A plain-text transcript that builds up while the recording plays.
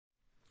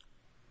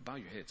Bow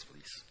your heads,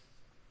 please.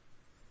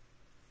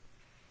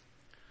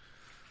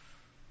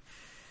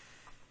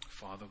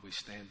 Father, we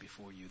stand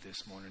before you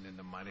this morning in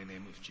the mighty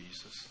name of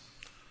Jesus,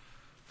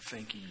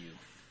 thanking you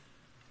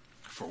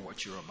for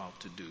what you're about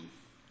to do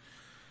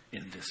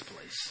in this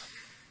place.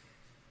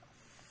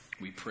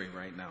 We pray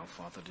right now,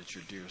 Father, that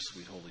your dear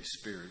sweet Holy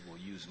Spirit will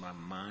use my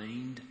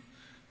mind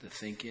to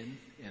think in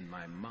and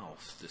my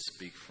mouth to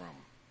speak from.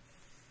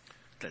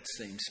 That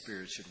same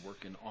Spirit should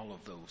work in all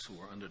of those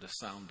who are under the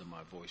sound of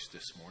my voice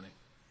this morning.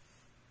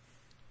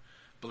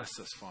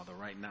 Bless us, Father,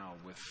 right now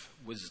with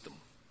wisdom,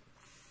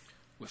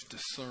 with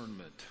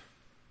discernment,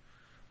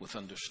 with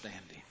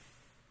understanding.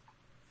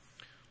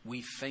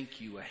 We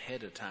thank you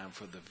ahead of time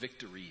for the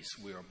victories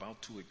we're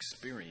about to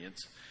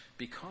experience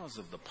because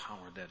of the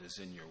power that is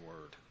in your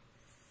word.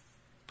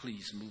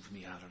 Please move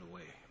me out of the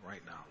way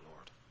right now,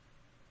 Lord,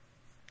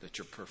 that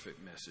your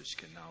perfect message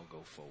can now go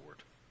forward.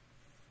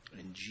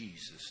 In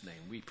Jesus'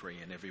 name we pray,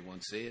 and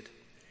everyone said,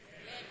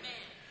 Amen.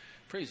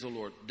 Praise the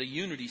Lord. The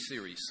Unity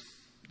series.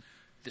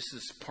 This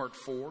is part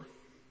 4.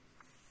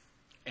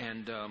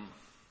 And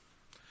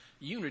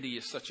unity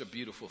is such a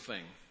beautiful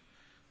thing.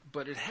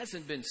 But it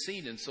hasn't been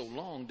seen in so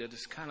long that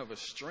it's kind of a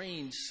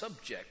strange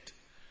subject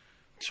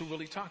to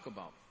really talk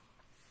about.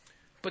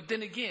 But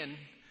then again,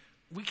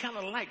 we kind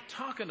of like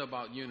talking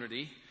about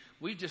unity.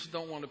 We just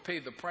don't want to pay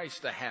the price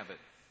to have it.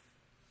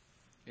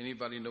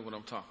 Anybody know what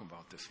I'm talking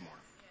about this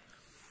morning?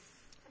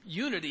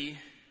 Unity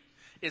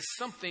is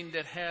something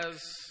that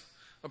has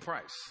a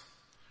price.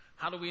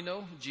 How do we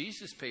know?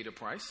 Jesus paid a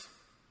price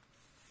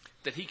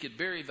that he could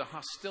bury the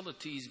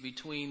hostilities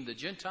between the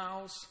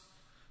Gentiles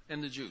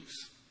and the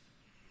Jews.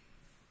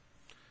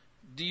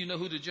 Do you know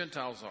who the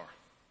Gentiles are?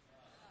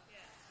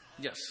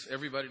 Yes,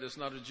 everybody that's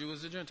not a Jew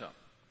is a Gentile.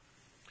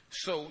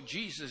 So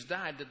Jesus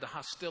died that the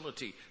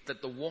hostility,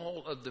 that the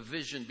wall of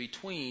division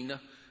between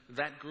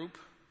that group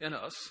and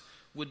us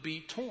would be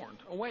torn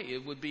away.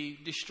 It would be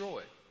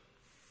destroyed.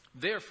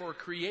 Therefore,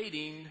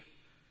 creating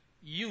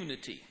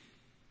unity.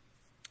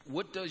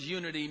 What does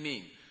unity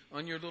mean?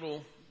 On your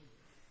little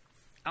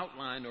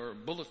outline or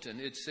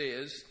bulletin, it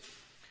says,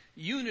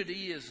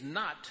 unity is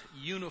not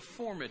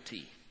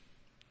uniformity,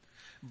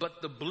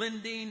 but the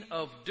blending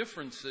of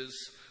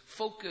differences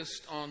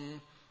focused on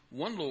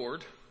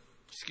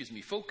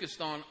focused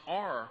on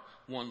our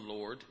one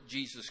Lord,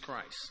 Jesus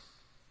Christ.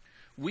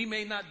 We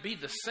may not be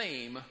the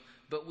same,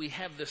 but we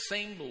have the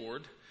same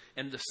Lord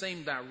and the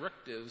same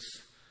directives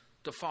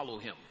to follow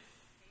him.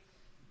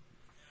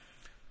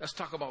 Let's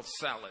talk about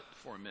salad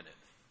for a minute.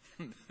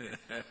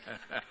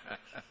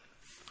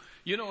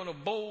 You know, in a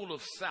bowl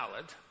of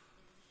salad,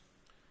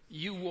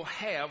 you will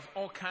have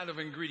all kinds of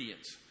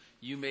ingredients.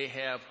 You may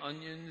have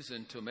onions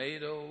and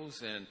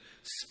tomatoes and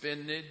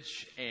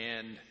spinach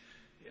and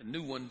a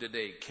new one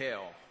today,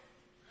 kale.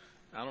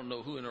 I don't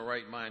know who in their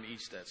right mind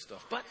eats that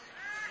stuff, but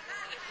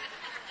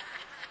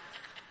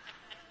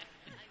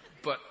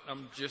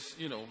I'm just,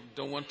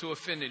 don't want to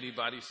offend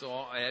anybody, so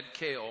I'll add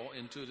kale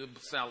into the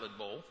salad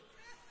bowl.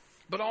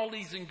 But all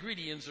these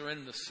ingredients are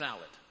in the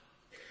salad.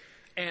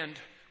 And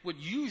what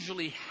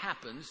usually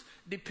happens,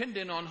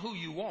 depending on who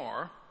you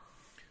are,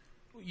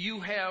 you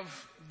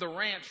have the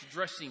ranch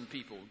dressing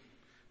people.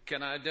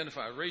 Can I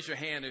identify? Raise your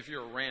hand if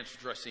you're a ranch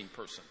dressing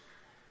person.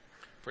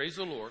 Praise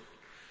the Lord.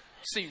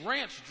 See,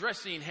 ranch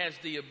dressing has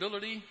the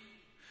ability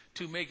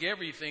to make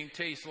everything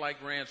taste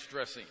like ranch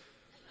dressing.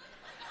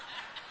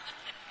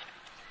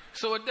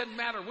 So it doesn't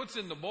matter what's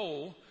in the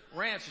bowl.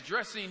 Ranch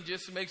dressing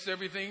just makes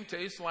everything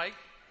taste like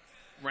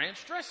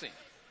ranch dressing.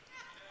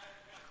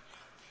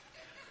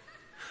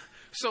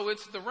 So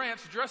it's the ranch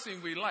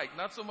dressing we like,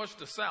 not so much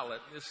the salad.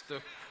 It's the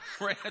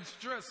ranch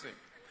dressing.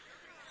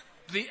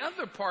 The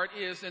other part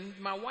is, and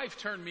my wife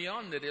turned me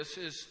on to this,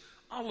 is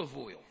olive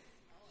oil.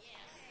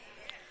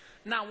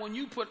 Now, when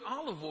you put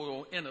olive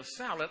oil in a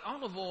salad,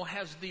 olive oil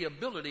has the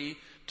ability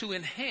to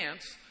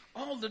enhance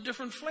all the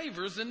different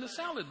flavors in the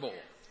salad bowl.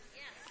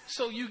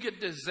 So you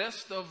get the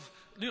zest of,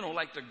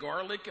 like the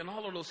garlic and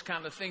all of those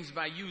kind of things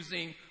by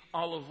using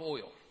olive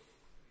oil.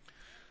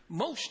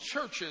 Most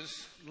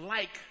churches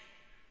like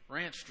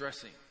ranch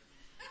dressing.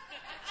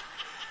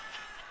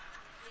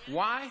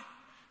 Why?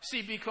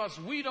 See, because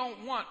we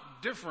don't want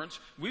difference.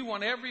 We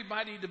want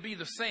everybody to be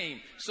the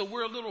same. So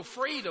we're a little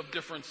afraid of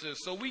differences.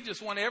 So we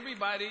just want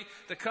everybody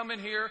to come in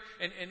here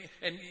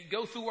and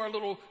go through our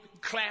little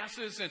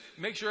classes and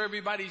make sure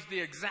everybody's the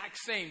exact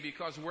same,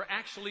 because we're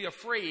actually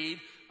afraid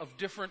of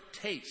different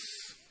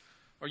tastes.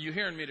 Are you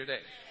hearing me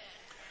today?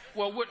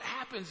 Well, what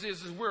happens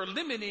is we're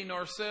limiting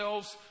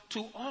ourselves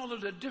to all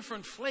of the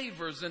different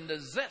flavors and the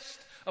zest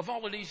of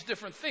all of these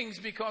different things,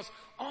 because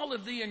all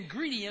of the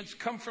ingredients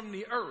come from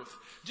the earth,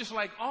 just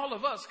like all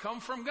of us come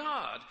from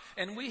God.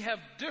 And we have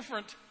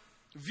different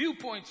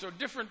viewpoints or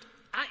different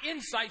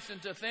insights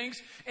into things,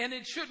 and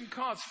it shouldn't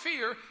cause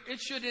fear.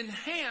 It should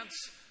enhance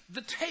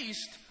the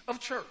taste of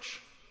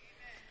church.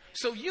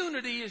 So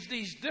unity is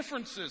these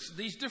differences,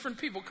 these different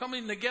people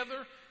coming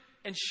together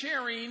and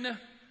sharing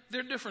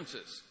their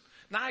differences.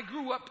 Now, I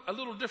grew up a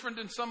little different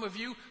than some of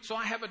you, so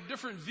I have a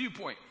different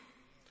viewpoint.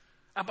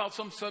 about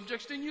some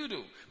subjects than you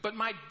do. But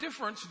my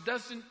difference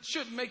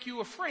shouldn't make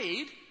you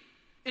afraid.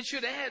 It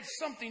should add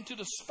something to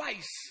the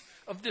spice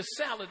of this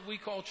salad we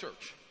call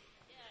church.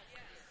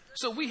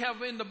 So we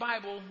have in the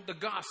Bible the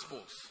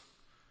Gospels: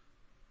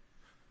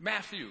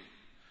 Matthew,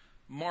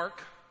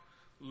 Mark,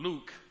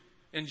 Luke,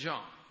 and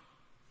John.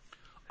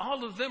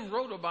 All of them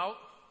wrote about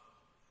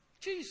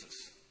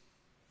Jesus.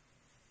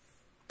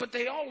 But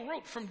they all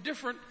wrote from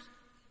different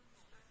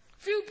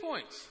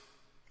viewpoints.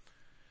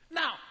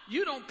 Now,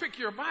 you don't pick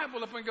your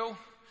Bible up and go,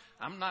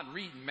 I'm not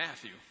reading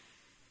Matthew,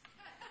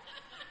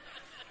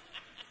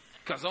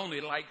 because I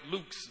only like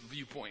Luke's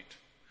viewpoint.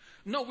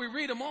 No, we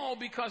read them all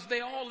because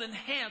they all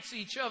enhance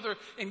each other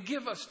and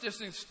give us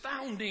this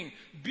astounding,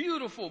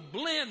 beautiful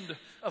blend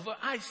of an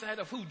eyesight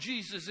of who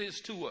Jesus is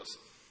to us.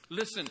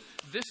 Listen,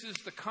 this is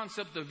the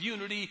concept of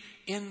unity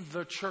in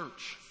the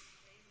church.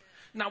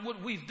 Now,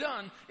 what we've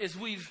done is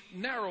we've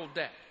narrowed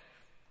that.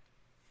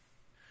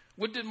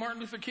 What did Martin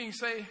Luther King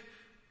say?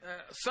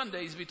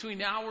 Sundays between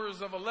the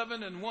hours of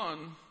 11 and 1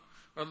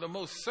 are the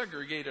most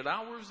segregated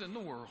hours in the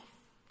world.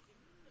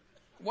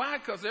 Why?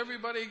 Because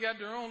everybody got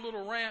their own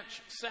little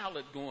ranch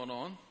salad going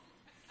on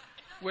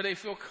where they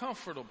feel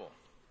comfortable.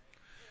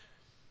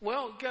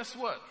 Well, guess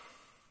what?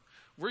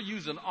 We're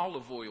using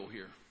olive oil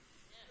here.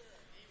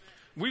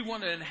 We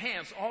want to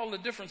enhance all the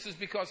differences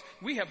because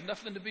we have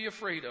nothing to be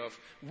afraid of.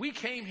 We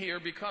came here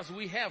because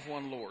we have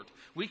one Lord.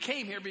 We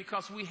came here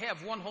because we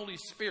have one Holy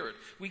Spirit.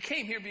 We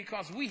came here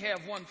because we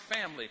have one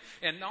family.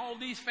 And all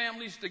these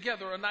families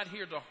together are not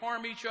here to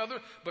harm each other,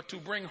 but to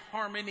bring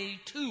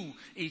harmony to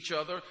each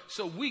other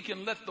so we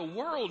can let the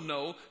world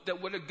know that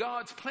what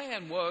God's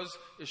plan was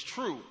is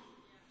true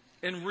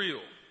and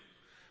real.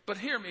 But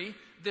hear me,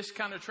 this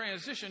kind of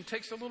transition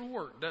takes a little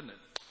work, doesn't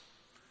it?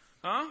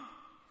 Huh?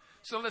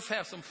 So let's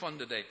have some fun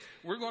today.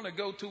 We're going to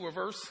go to a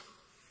verse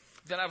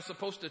that I was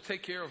supposed to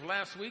take care of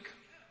last week,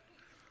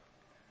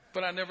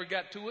 but I never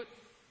got to it.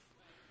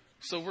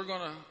 So we're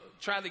going to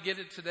try to get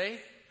it today.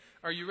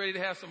 Are you ready to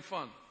have some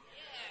fun?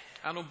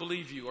 I don't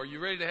believe you. Are you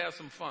ready to have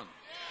some fun?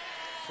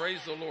 Praise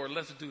the Lord.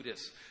 Let's do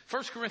this.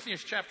 1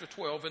 Corinthians chapter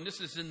 12, and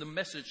this is in the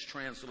Message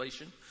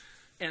translation,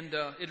 and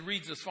it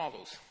reads as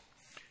follows.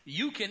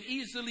 You can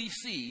easily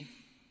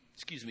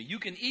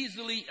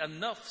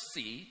enough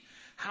see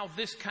how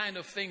this kind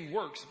of thing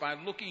works by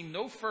looking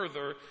no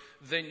further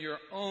than your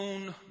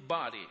own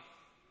body.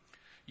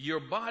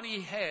 Your body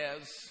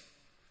has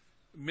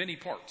many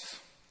parts,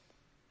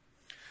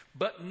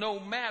 but no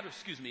matter,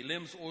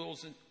 limbs,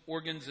 oils, and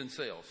organs and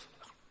cells.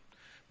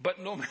 But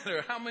no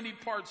matter how many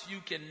parts you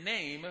can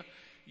name,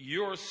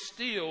 you're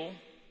still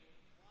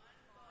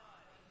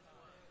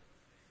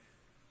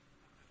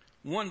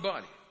one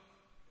body.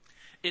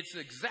 It's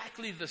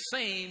exactly the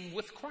same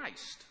with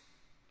Christ.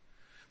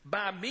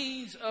 By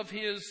means of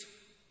his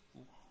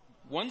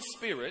one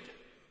Spirit,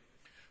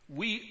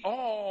 we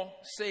all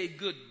say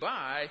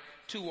goodbye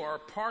to our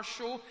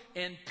partial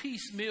and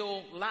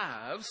piecemeal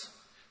lives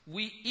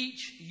we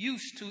each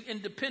used to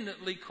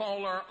independently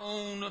call our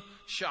own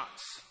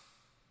shots.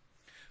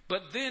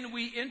 But then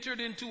we entered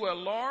into a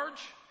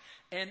large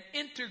and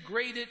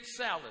integrated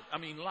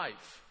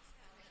life,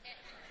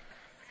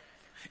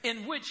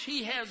 in which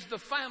he has the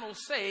final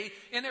say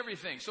in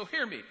everything. So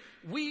hear me.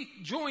 We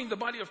joined the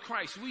body of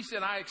Christ. We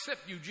said, I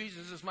accept you,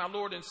 Jesus, as my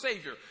Lord and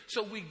Savior.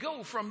 So we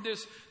go from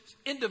this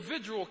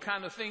individual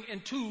kind of thing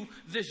into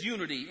this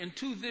unity,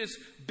 into this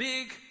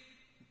big,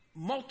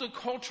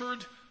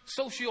 multicultural,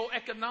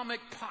 socioeconomic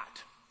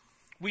pot.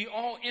 We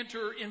all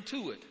enter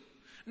into it.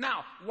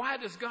 Now, why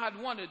does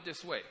God want it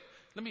this way?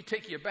 Let me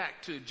take you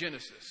back to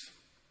Genesis.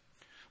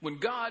 When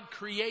God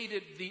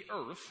created the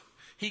earth,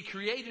 he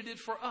created it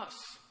for us.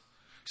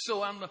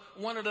 So on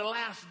one of the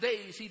last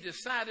days, he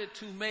decided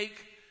to make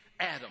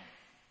Adam.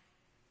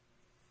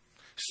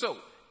 So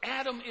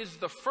Adam is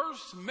the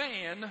first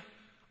man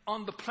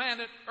on the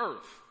planet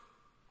Earth.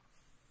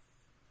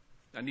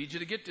 I need you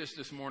to get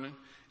this morning.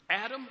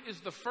 Adam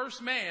is the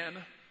first man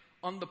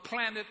on the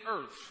planet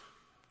Earth.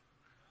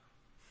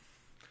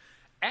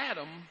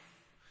 Adam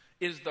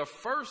is the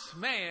first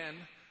man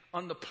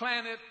on the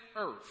planet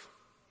Earth.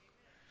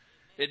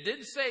 It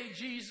didn't say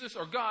Jesus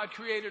or God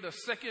created a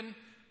second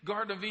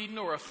Garden of Eden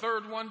or a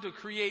third one to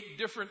create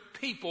different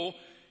people.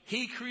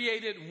 He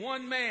created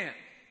one man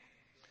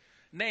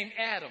named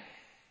Adam.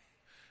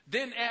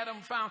 Then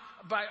Adam found,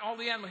 by all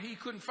the animals, he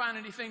couldn't find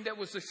anything that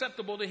was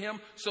acceptable to him.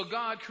 So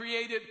God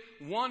created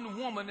one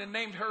woman and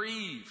named her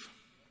Eve.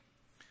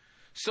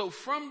 So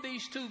from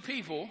these two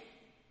people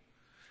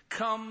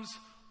comes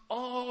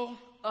all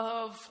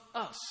of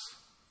us.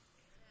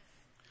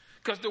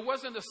 Because there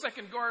wasn't a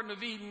second Garden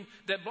of Eden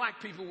that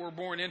black people were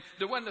born in.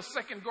 There wasn't a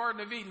second Garden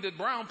of Eden that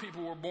brown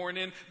people were born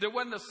in. There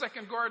wasn't a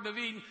second Garden of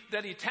Eden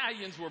that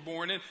Italians were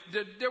born in.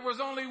 There was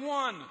only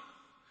one.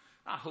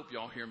 I hope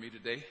y'all hear me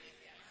today.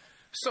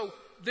 So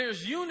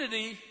there's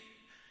unity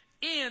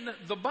in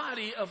the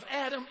body of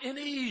Adam and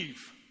Eve.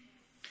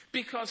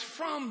 Because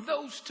from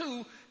those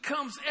two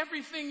comes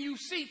everything you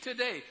see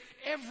today.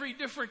 every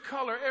different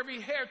color,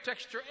 every hair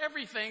texture,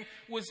 everything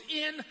was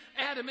in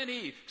Adam and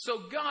Eve. So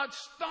God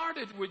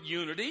started with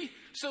unity,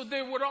 so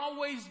there would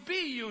always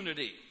be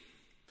unity.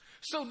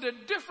 So the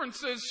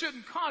differences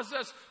shouldn't cause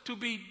us to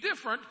be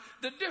different.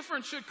 The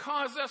difference should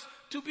cause us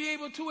to be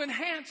able to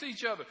enhance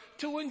each other,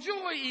 to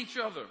enjoy each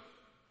other.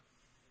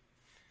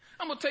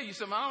 I'm going to tell you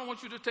something. I don't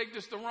want you to take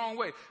this the wrong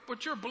way,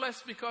 but you're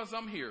blessed because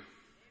I'm here.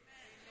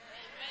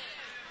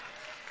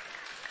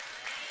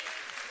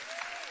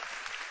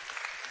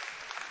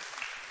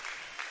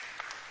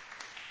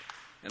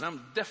 And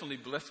I'm definitely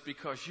blessed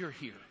because you're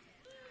here.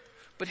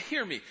 But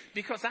hear me,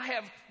 because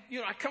I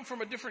come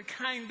from a different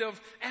kind of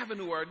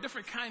avenue or a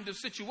different kind of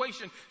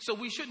situation, so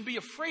we shouldn't be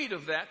afraid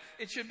of that.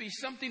 It should be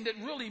something that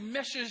really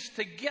meshes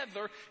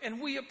together,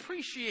 and we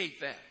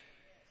appreciate that.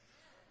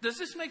 Does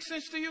this make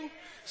sense to you?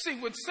 See,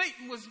 what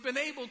Satan was been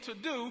able to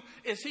do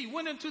is he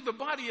went into the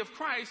body of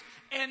Christ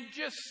and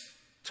just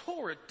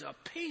tore it to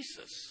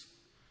pieces.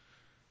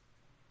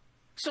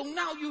 So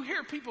now you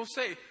hear people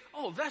say,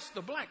 oh, that's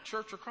the black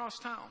church across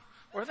town,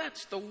 or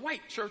that's the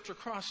white church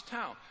across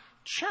town.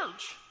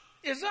 Church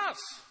is us.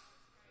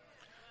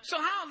 So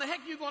how in the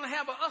heck are you going to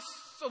have a us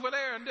over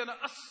there and then a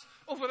us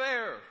over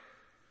there?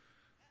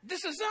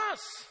 This is us.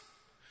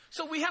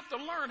 So we have to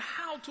learn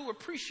how to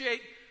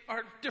appreciate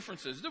our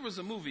differences. There was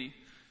a movie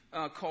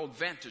called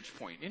Vantage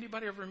Point.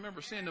 Anybody ever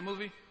remember seeing the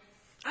movie?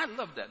 I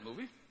loved that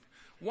movie.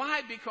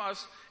 Why?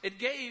 Because it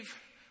gave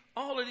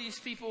all of these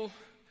people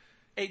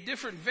a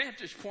different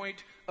vantage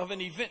point of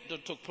an event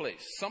that took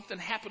place. Something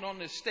happened on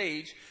this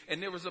stage,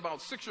 and there was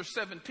about 6 or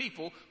 7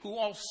 people who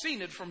all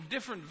seen it from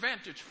different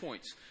vantage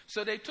points.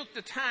 So they took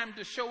the time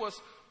to show us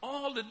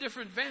all the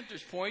different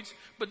vantage points,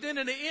 but then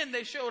in the end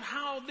they showed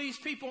how these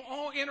people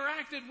all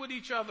interacted with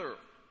each other.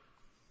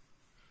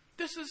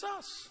 This is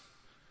us.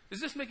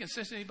 Is this making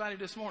sense to anybody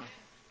this morning?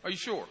 Are you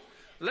sure?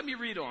 Let me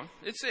read on.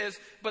 It says,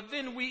 but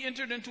then we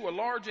entered into a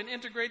large and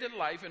integrated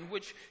life in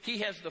which he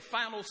has the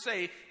final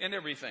say in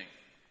everything.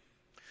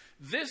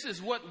 This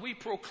is what we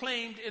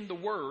proclaimed in the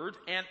word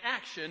and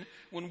action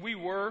when we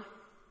were,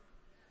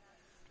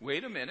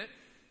 wait a minute.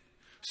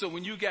 So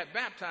when you got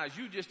baptized,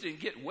 you just didn't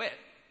get wet.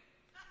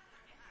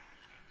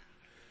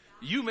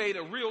 You made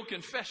a real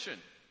confession.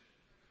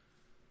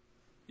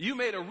 You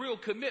made a real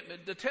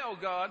commitment to tell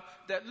God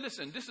that,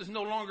 listen, this is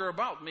no longer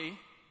about me.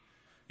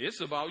 It's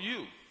about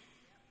you.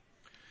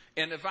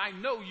 And if I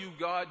know you,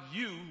 God,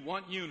 you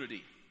want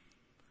unity.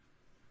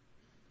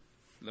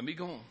 Let me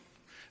go on.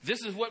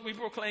 This is what we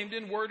proclaimed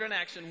in word and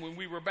action when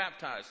we were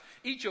baptized.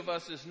 Each of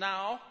us is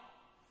now,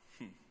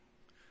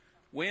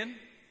 when?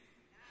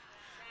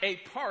 A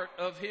part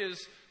of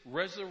his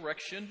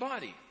resurrection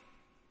body.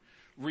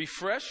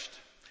 Refreshed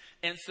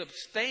and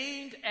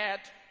sustained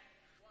at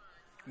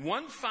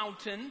one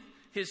fountain,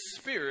 his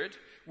spirit,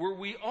 where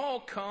we all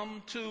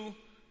come to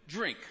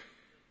drink.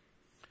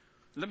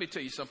 Let me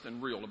tell you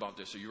something real about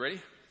this. Are you ready?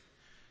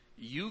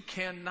 You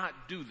cannot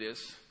do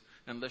this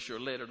unless you're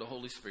led of the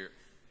Holy Spirit.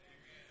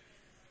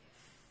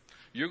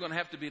 You're going to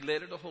have to be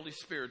led of the Holy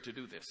Spirit to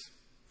do this.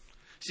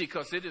 See,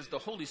 because it is the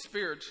Holy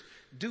Spirit's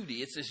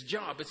duty. It's his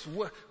job. It's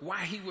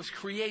why he was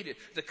created,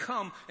 to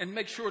come and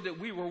make sure that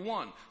we were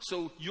one.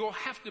 So you'll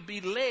have to be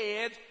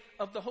led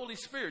of the Holy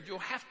Spirit. You'll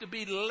have to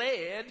be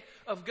led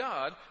of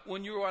God.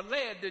 When you are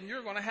led, then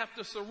you're going to have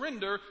to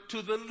surrender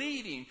to the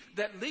leading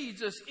that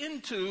leads us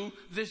into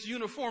this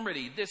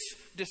uniformity,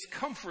 this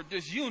comfort,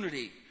 this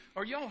unity.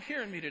 Are y'all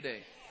hearing me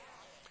today?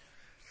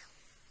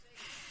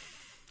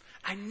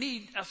 I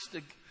need us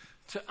to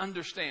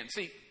understand.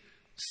 See,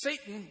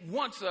 Satan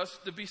wants us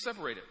to be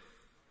separated,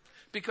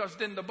 because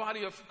then the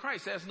body of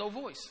Christ has no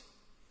voice.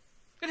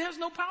 It has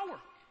no power.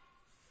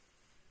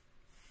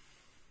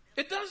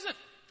 It doesn't.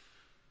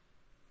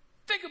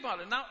 Think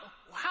about it. Now,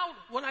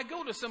 when I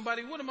go to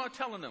somebody, what am I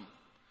telling them?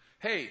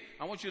 Hey,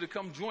 I want you to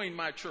come join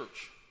my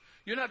church.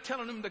 You're not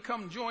telling them to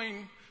come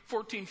join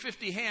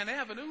 1450 Han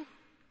Avenue,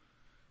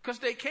 because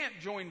they can't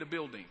join the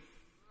building.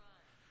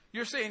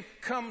 You're saying,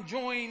 come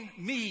join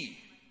me.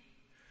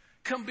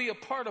 Come be a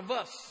part of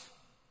us.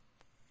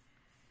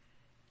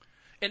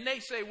 And they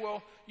say,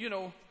 well, you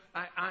know,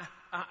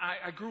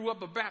 I grew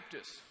up a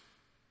Baptist.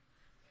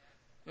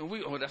 And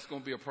that's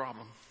going to be a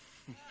problem.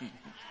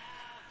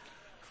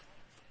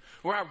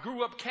 Or I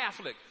grew up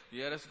Catholic.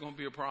 Yeah, that's going to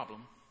be a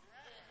problem.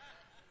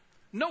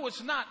 No,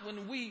 it's not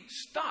when we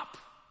stop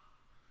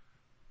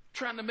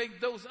trying to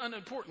make those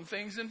unimportant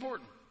things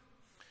important.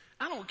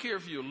 I don't care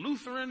if you're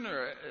Lutheran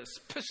or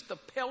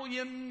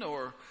Episcopalian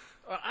or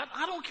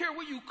I don't care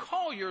what you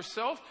call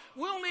yourself.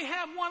 We only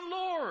have one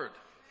Lord.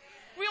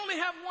 We only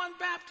have one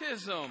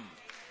baptism.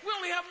 We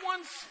only have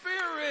one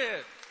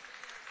Spirit.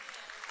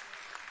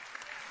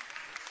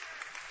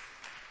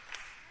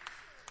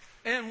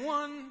 And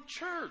one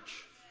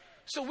church.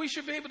 So we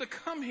should be able to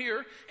come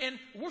here and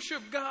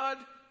worship God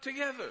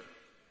together.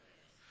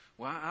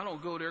 Well, I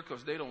don't go there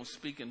because they don't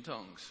speak in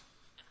tongues.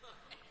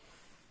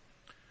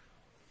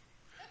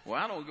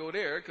 Well, I don't go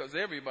there because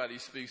everybody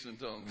speaks in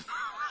tongues.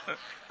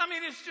 I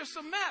mean, it's just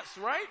a mess,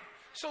 right?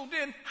 So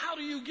then how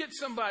do you get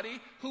somebody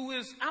who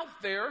is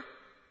out there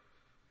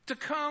to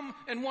come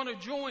and want to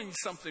join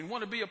something,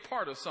 want to be a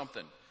part of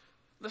something.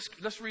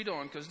 Let's read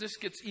on, because this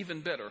gets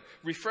even better.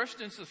 Refreshed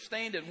and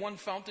sustained at one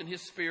fountain,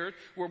 his Spirit,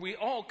 where we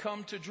all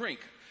come to drink.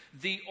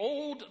 The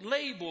old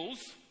labels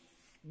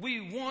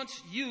we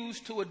once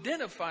used to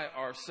identify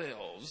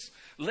ourselves,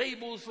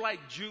 labels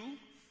like Jew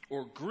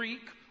or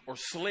Greek or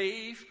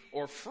slave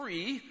or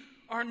free,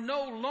 are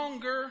no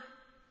longer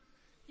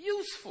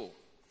useful.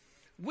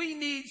 We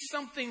need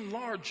something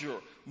larger,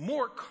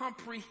 more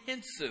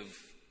comprehensive.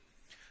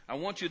 I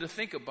want you to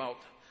think about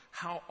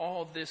how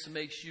all this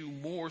makes you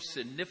more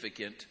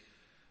significant,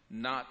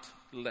 not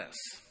less.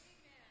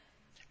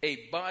 A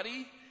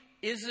body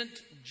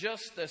isn't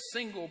just a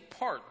single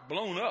part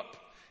blown up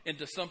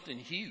into something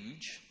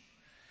huge.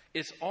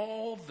 It's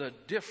all the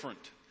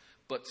different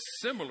but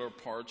similar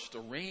parts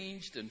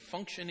arranged and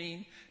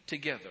functioning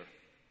together.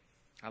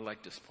 I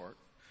like this part.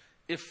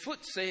 If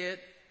foot said,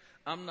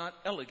 I'm not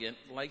elegant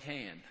like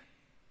hand,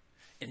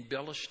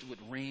 embellished with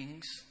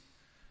rings,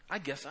 I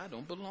guess I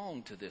don't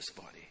belong to this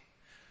body.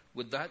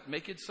 Would that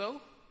make it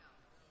so?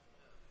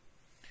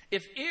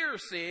 If ear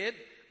said,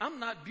 I'm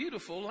not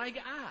beautiful like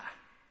eye,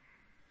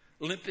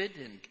 limpid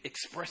and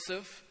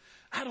expressive,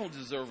 I don't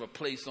deserve a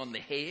place on the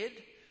head,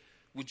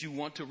 would you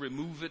want to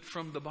remove it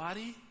from the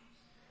body?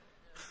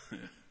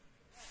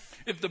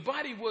 If the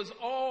body was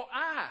all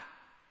eye,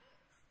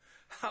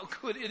 how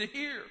could it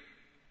hear?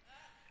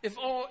 If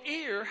all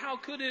ear, how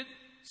could it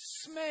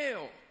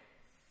smell?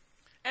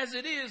 As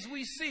it is,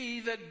 we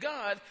see that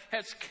God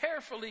has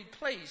carefully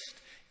placed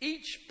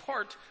each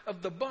part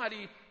of the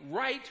body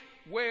right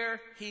where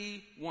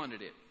he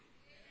wanted it.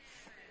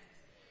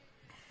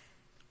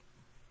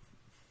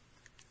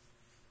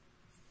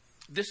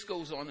 This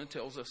goes on and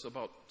tells us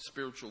about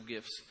spiritual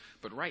gifts,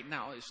 but right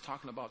now it's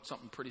talking about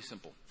something pretty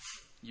simple.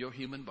 Your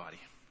human body,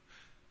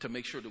 to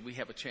make sure that we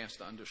have a chance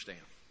to understand.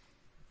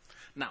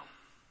 Now,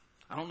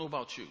 I don't know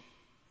about you.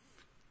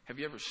 Have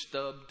you ever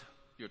stubbed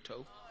your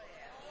toe?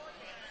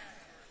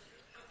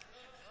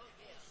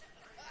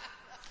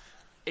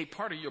 A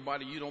part of your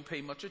body you don't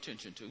pay much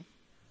attention to.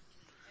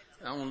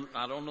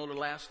 I don't know the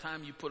last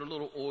time you put a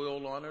little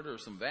oil on it or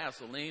some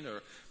Vaseline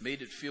or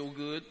made it feel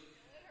good.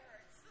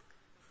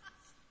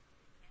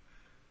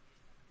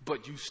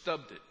 But you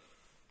stubbed it.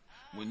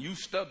 When you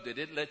stubbed it,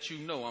 it lets you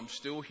know I'm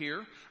still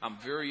here. I'm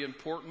very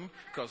important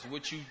because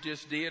what you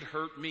just did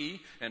hurt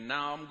me. And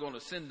now I'm going to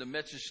send a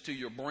message to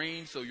your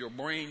brain so your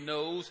brain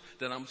knows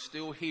that I'm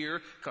still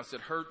here because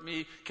it hurt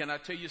me. Can I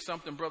tell you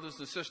something, brothers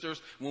and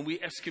sisters? When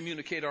we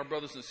excommunicate our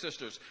brothers and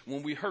sisters,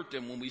 when we hurt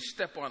them, when we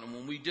step on them,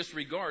 when we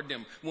disregard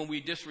them, when we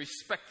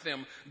disrespect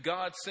them,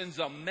 God sends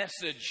a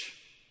message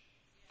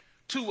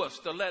to us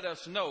to let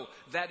us know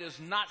that is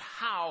not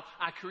how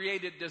I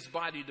created this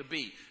body to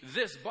be.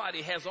 This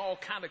body has all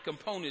kind of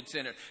components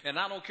in it, and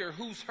I don't care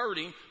who's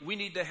hurting, we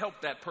need to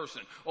help that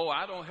person. Oh,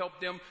 I don't help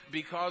them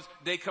because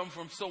they come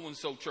from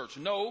so-and-so church.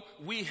 No,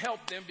 we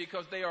help them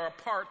because they are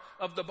a part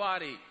of the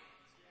body.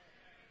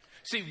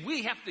 See,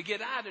 we have to get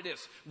out of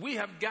this. We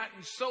have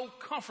gotten so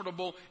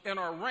comfortable in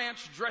our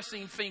ranch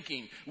dressing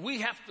thinking.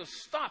 We have to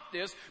stop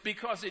this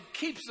because it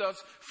keeps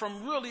us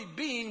from really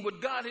being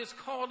what God has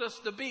called us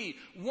to be.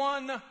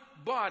 One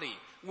body.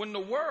 When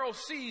the world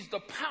sees the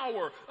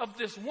power of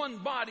this one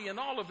body and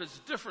all of its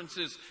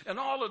differences and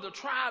all of the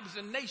tribes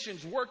and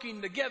nations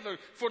working together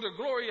for the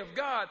glory of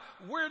God,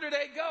 where do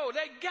they go?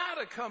 They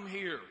gotta come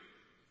here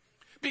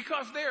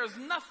because there's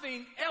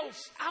nothing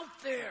else out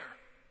there.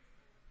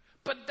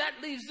 But that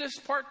leaves this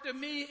part to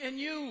me and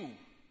you.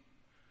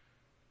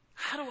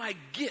 How do I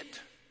get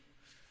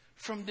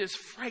from this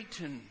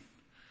frightened,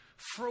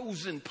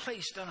 frozen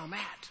place that I'm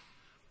at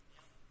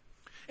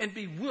and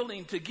be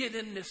willing to get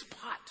in this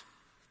pot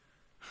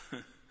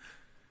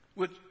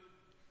with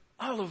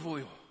olive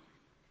oil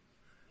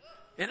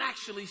and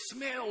actually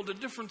smell the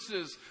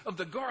differences of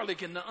the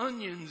garlic and the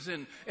onions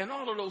and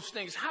all of those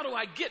things? How do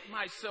I get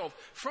myself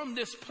from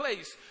this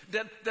place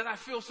that I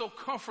feel so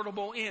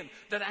comfortable in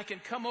that I can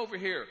come over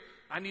here?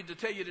 I need to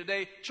tell you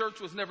today, church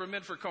was never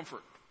meant for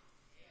comfort.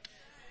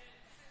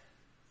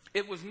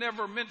 It was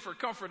never meant for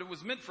comfort. It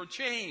was meant for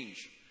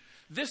change.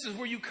 This is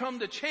where you come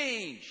to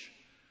change,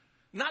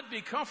 not be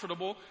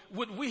comfortable.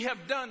 What we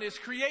have done is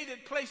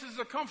created places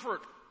of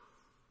comfort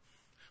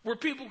where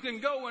people can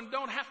go and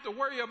don't have to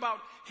worry about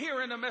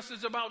hearing a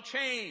message about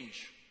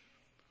change.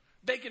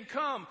 They can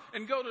come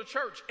and go to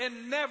church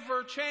and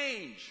never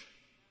change.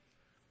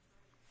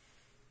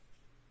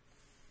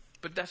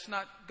 But that's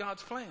not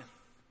God's plan.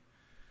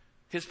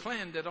 His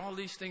plan that all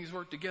these things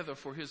work together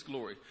for his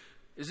glory.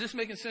 Is this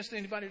making sense to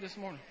anybody this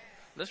morning?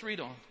 Let's read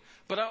on.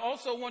 But I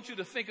also want you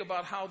to think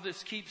about how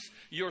this keeps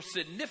your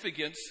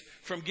significance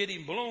from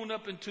getting blown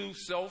up into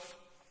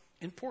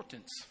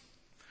self-importance.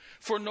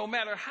 For no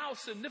matter how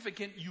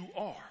significant you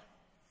are,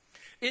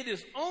 it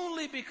is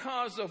only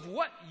because of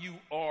what you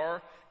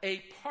are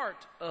a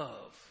part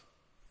of.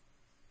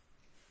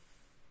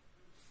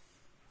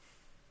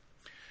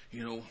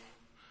 You know,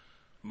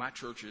 my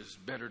church is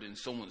better than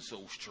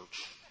so-and-so's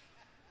church.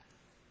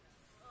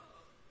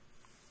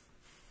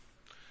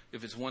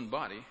 If it's one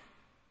body,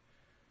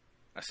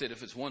 I said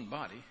if it's one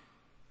body,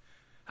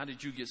 How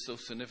did you get so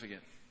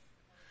significant?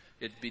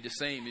 It'd be the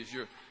same as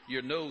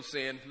your nose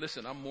saying,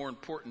 listen, I'm more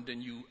important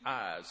than you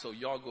eyes, so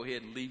y'all go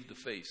ahead and leave the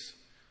face.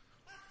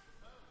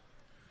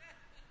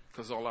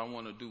 Because all I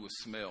want to do is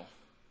smell.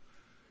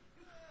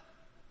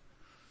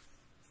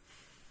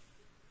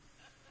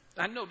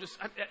 I know this,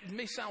 it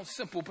may sound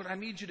simple, but I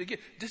need you to get,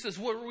 this is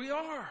where we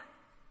are.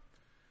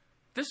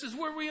 This is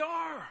where we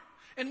are.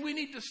 And we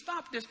need to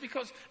stop this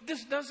because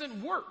this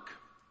doesn't work.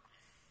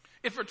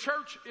 If a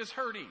church is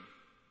hurting,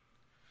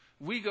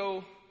 we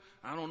go,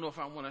 I don't know if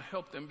I want to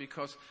help them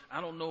because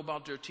I don't know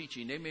about their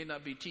teaching. They may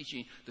not be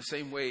teaching the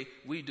same way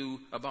we do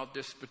about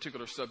this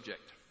particular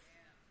subject.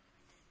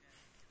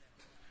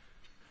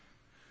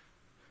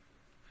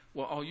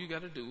 Well, all you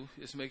got to do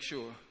is make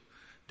sure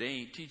they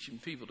ain't teaching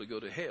people to go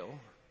to hell.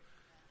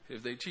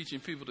 If they're teaching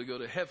people to go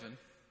to heaven,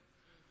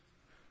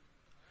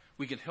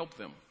 we can help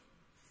them.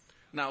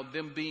 Now,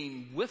 them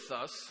being with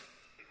us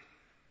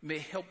may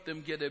help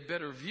them get a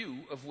better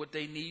view of what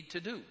they need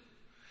to do.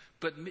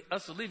 But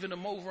us leaving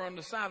them over on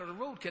the side of the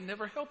road can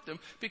never help them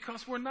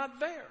because we're not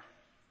there.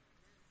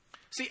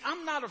 See,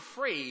 I'm not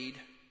afraid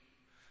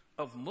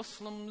of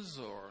Muslims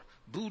or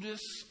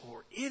Buddhists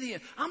or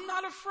Indians. I'm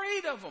not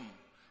afraid of them.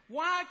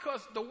 Why?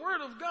 Because the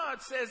Word of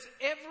God says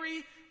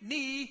every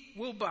knee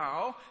will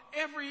bow,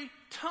 every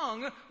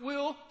tongue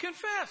will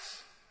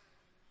confess.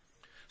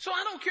 So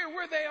I don't care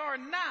where they are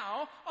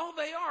now. Oh,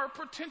 they are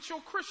potential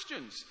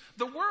Christians.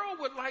 The world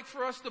would like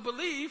for us to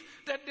believe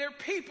that they're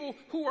people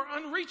who are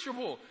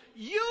unreachable.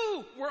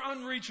 You were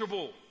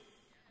unreachable.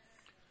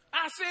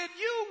 I said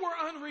you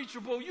were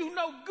unreachable. You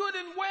know good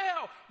and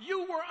well you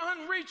were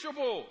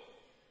unreachable.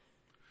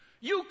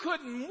 You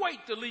couldn't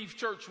wait to leave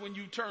church when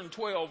you turned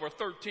 12 or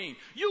 13.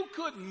 You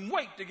couldn't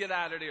wait to get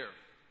out of there.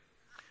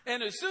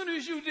 And as soon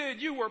as you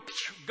did, you were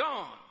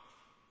gone.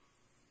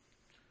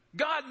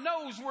 God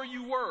knows where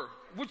you were,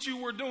 what you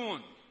were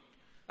doing.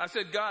 I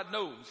said, God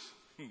knows.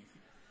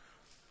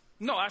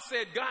 No, I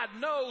said, God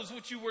knows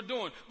what you were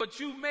doing. But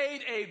you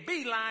made a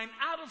beeline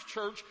out of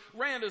church,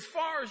 ran as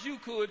far as you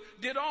could,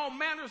 did all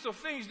manners of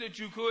things that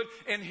you could,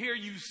 and here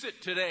you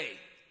sit today.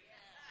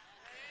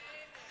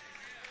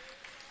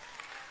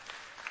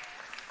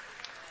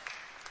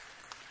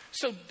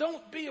 So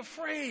don't be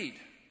afraid.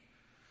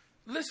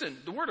 Listen,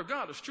 the Word of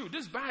God is true.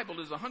 This Bible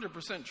is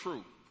 100%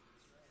 true.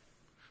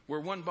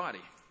 We're one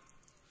body.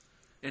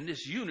 And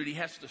this unity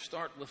has to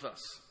start with us.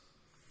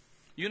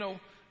 You know,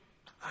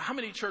 how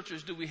many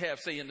churches do we have,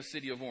 say, in the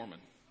city of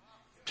Ormond?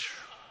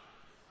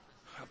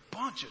 A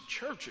bunch of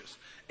churches.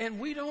 And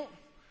we don't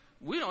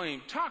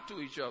even talk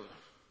to each other.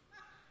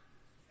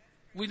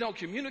 We don't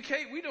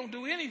communicate. We don't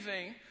do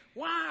anything.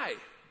 Why?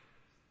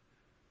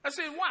 I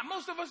said, why?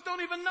 Most of us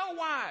don't even know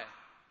why.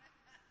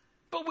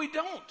 But we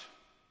don't.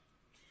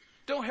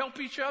 Don't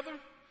help each other.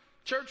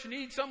 Church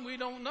needs something we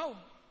don't know.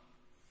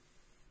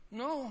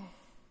 No.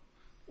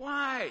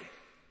 Why?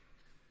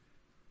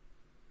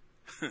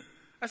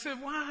 I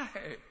said, why?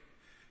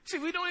 See,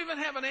 we don't even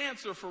have an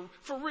answer for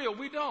real.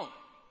 We don't.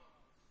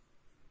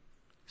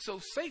 So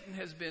Satan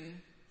has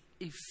been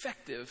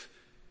effective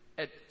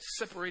at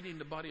separating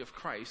the body of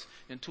Christ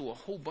into a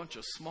whole bunch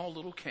of small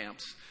little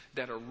camps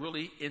that are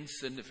really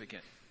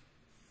insignificant.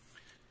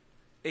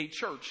 A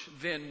church,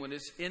 then, when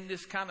it's in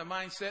this kind of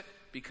mindset,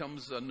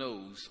 becomes a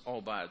nose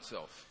all by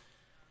itself.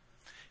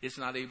 It's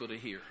not able to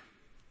hear.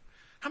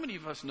 How many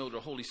of us know the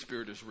Holy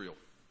Spirit is real?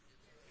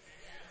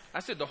 I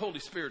said the Holy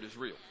Spirit is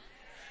real.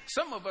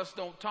 Some of us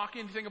don't talk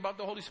anything about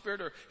the Holy Spirit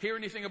or hear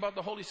anything about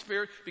the Holy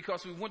Spirit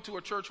because we went to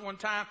a church one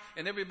time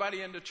and everybody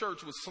in the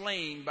church was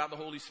slain by the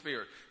Holy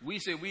Spirit. We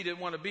said we didn't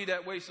want to be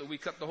that way, so we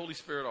cut the Holy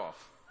Spirit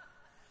off.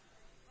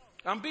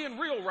 I'm being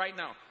real right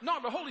now.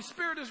 No, the Holy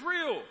Spirit is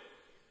real.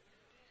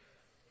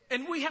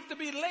 And we have to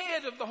be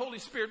led of the Holy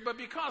Spirit. But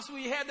because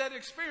we had that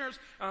experience,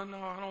 no,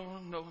 I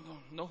don't want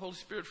no Holy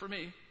Spirit for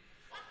me.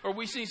 Or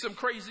we see some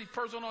crazy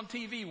person on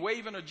TV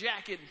waving a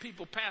jacket and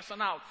people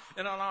passing out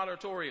in an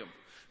auditorium.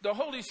 The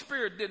Holy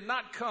Spirit did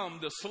not come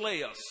to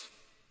slay us.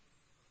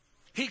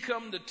 He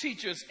come to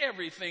teach us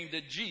everything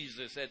that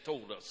Jesus had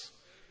told us.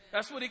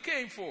 That's what he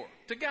came for,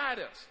 to guide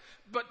us.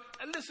 But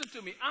listen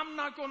to me, I'm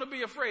not going to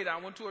be afraid. I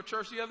went to a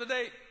church the other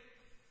day,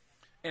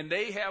 and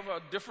they have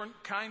a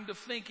different kind of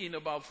thinking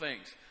about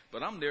things.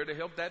 But I'm there to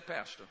help that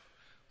pastor.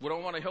 What do I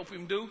want to help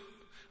him do?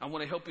 I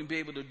want to help him be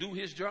able to do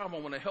his job. I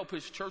want to help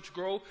his church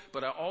grow.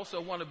 But I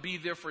also want to be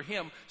there for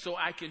him so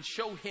I can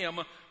show him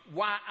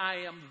why I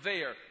am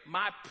there.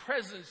 My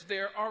presence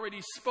there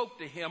already spoke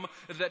to him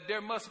that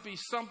there must be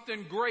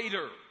something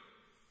greater,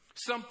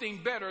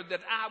 something better,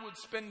 that I would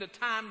spend the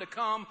time to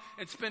come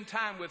and spend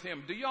time with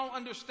him. Do y'all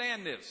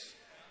understand this?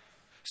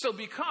 So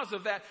because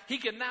of that, he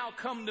can now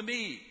come to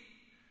me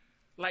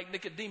like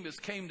Nicodemus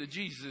came to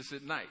Jesus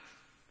at night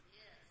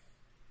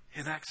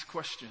and ask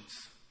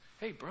questions.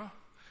 Hey, bro,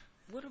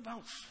 what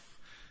about?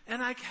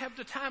 And I have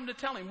the time to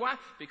tell him. Why?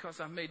 Because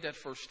I made that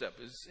first step.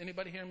 Is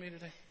anybody hearing me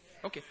today?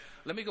 Okay,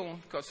 let me go on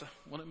because I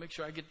want to make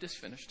sure I get this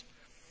finished.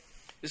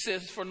 It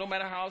says, for no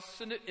matter how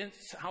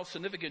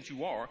significant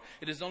you are,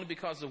 it is only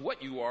because of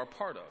what you are a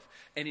part of.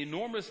 An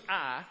enormous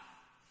eye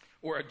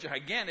or a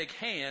gigantic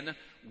hand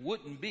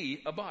wouldn't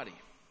be a body,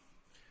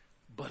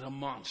 but a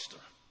monster.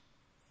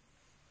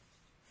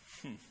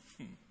 God,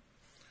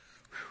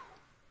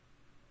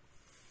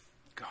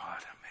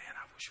 man,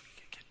 I wish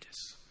we could get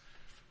this.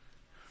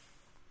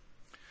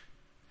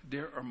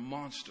 There are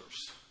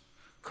monsters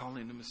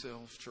calling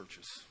themselves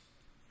churches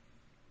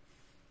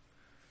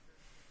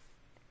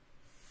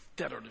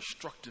that are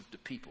destructive to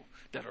people,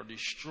 that are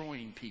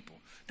destroying people,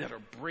 that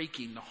are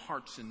breaking the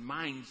hearts and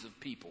minds of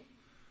people.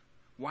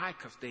 Why?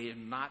 Because they are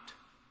not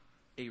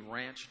a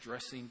ranch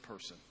dressing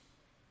person.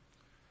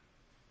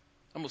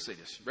 I'm going to say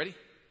this. Ready?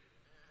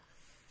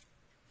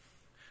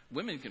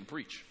 Women can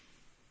preach.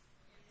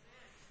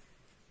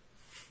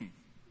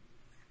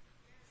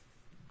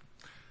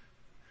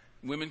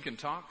 Women can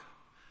talk.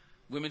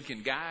 Women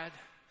can guide.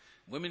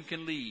 Women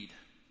can lead.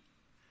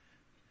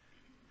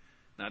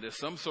 Now, there's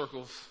some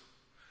circles,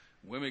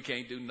 women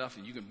can't do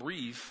nothing. You can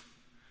breathe,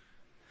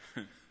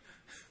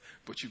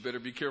 but you better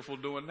be careful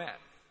doing that.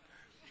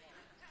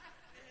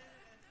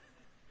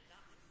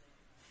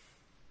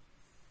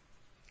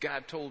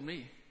 God told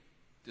me,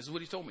 this is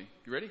what he told me.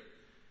 You ready?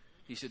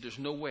 He said, there's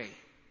no way.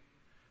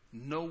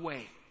 No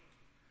way.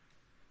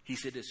 He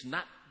said, it's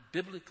not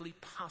biblically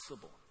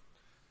possible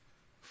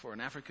for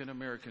an African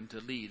American to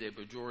lead a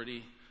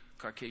majority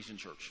Caucasian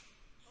church.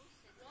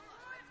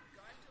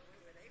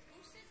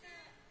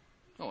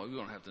 Oh, we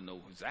don't have to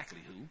know exactly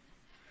who.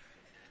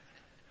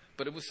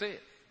 But it was said.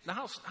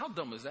 Now, how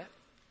dumb is that?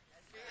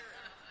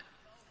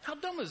 How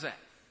dumb is that?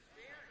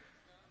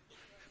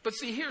 But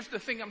see, here's the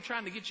thing I'm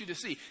trying to get you to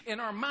see. In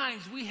our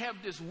minds, we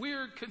have this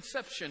weird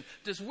conception,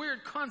 this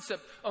weird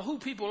concept of who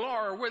people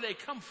are or where they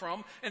come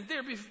from. And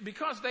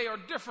because they are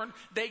different,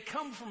 they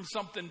come from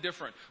something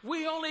different.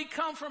 We only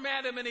come from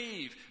Adam and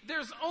Eve.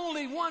 There's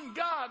only one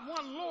God,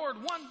 one Lord,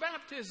 one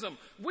baptism.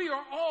 We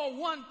are all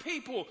one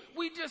people.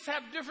 We just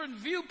have different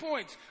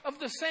viewpoints of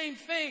the same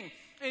thing.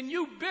 And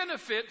you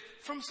benefit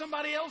from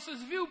somebody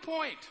else's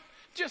viewpoint.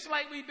 Just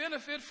like we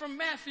benefit from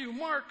Matthew,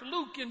 Mark,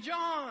 Luke, and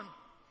John.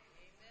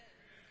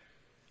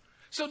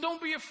 So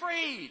don't be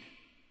afraid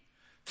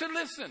to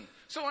listen.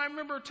 So I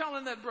remember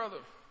telling that brother.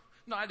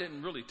 No, I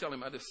didn't really tell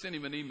him. I just sent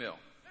him an email.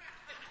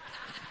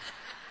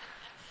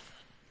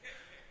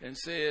 And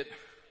said,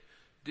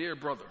 dear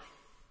brother,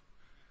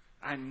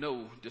 I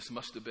know this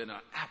must have been an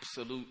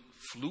absolute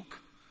fluke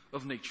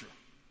of nature.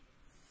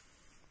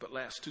 But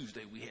last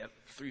Tuesday we had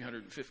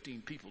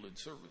 315 people in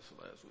service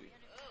last week.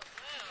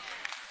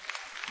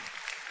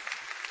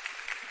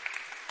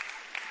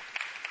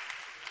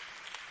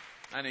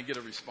 I didn't get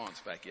a response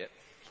back yet.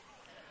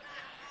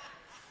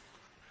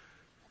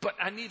 But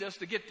I need us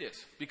to get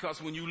this,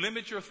 because when you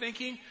limit your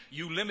thinking,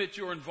 you limit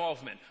your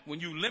involvement.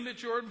 When you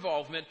limit your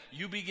involvement,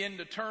 you begin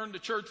to turn the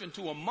church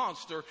into a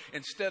monster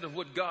instead of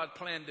what God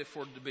planned it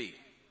for it to be.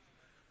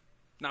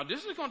 Now,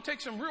 this is going to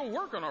take some real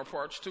work on our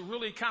parts to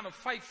really kind of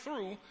fight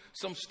through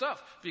some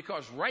stuff,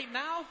 because right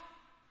now,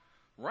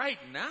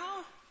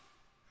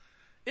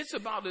 it's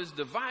about as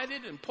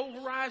divided and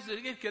polarized as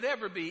it could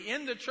ever be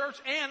in the church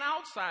and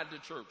outside the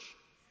church.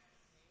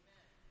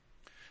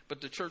 But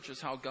the church is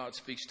how God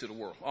speaks to the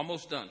world.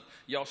 Almost done.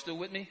 Y'all still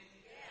with me?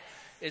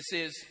 Yes. It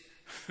says,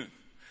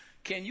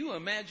 can you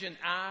imagine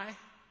eye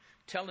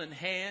telling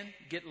hand,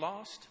 get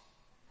lost?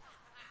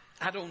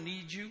 I don't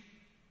need you.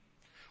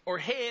 Or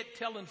head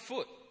telling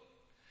foot,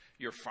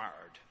 you're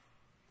fired.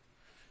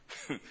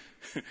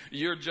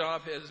 Your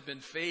job has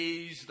been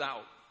phased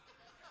out.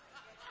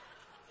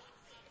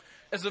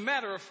 As a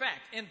matter of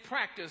fact, in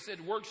practice,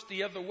 it works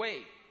the other way.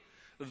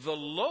 The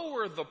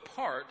lower the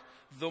part,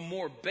 the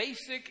more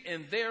basic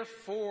and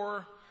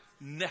therefore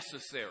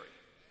necessary.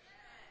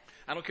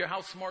 I don't care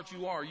how smart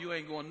you are, you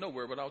ain't going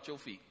nowhere without your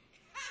feet.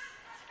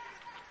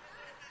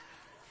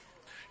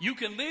 You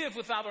can live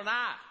without an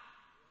eye,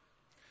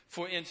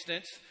 for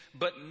instance,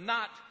 but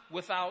not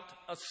without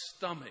a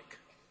stomach.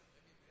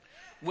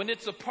 When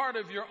it's a part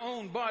of your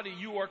own body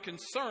you are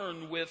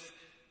concerned with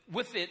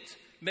it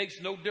makes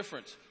no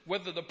difference.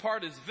 Whether the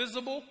part is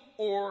visible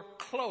or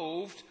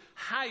clothed,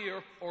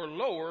 higher or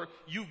lower,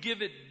 you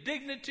give it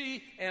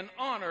dignity and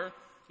honor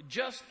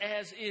just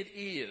as it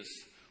is,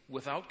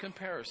 without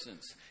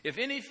comparisons. If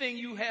anything,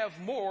 you have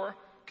more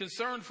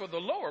concern for the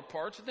lower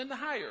parts than the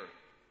higher.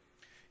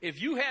 If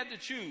you had to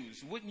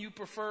choose, wouldn't you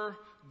prefer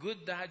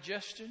good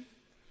digestion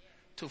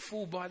to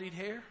full-bodied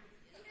hair?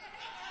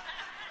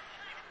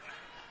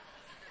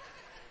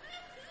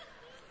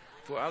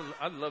 Boy,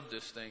 I love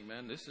this thing,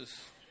 man. This is...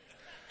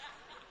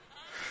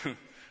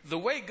 The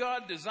way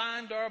God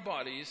designed our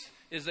bodies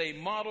is a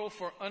model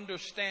for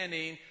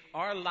understanding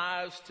our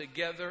lives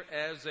together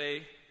as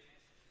a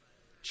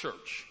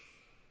church.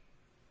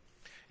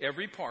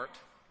 Every part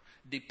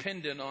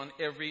dependent on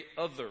every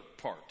other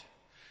part.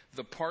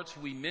 The parts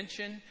we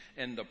mention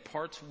and the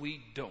parts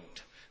we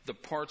don't. The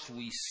parts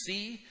we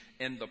see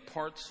and the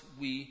parts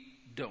we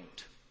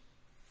don't.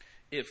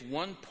 If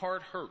one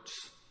part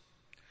hurts,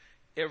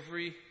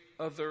 every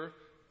other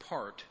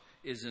part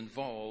is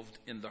involved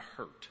in the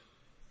hurt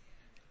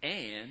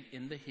and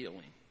in the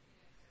healing.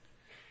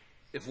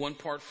 If one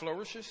part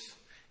flourishes,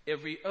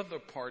 every other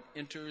part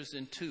enters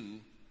into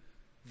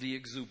the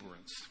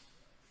exuberance.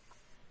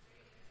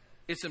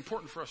 It's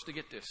important for us to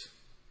get this.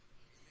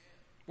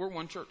 We're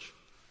one church.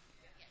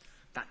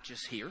 Not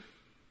just here,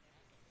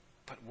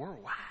 but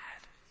worldwide.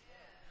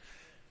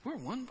 We're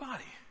one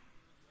body.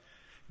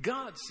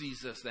 God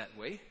sees us that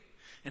way,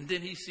 and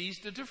then he sees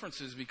the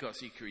differences because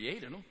he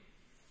created them.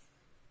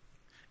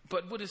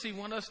 But what does he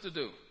want us to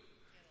do?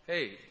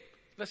 Hey,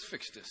 let's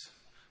fix this.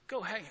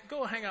 Go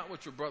hang out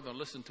with your brother and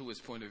listen to his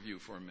point of view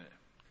for a minute.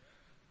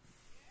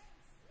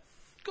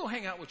 Go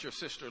hang out with your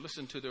sister,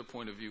 listen to their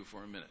point of view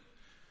for a minute.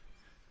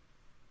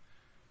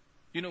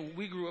 You know,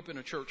 we grew up in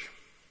a church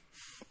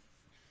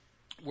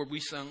where we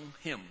sung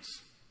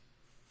hymns.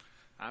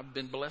 I've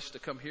been blessed to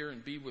come here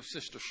and be with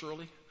Sister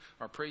Shirley,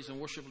 our praise and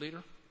worship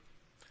leader.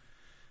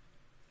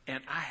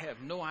 And I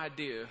have no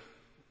idea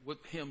what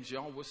hymns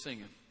y'all were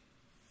singing.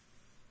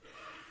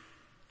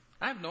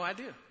 I have no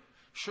idea.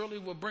 Shirley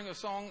will bring a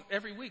song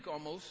every week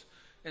almost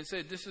and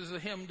say, this is a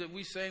hymn that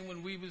we sang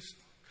when we was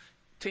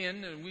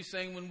 10 and we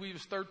sang when we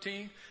was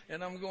 13.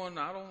 And I'm going,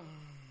 I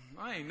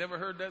ain't never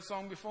heard that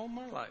song before in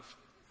my life.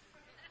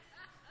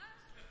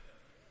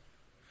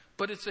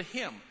 But it's a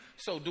hymn.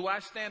 So do I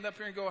stand up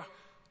here and go,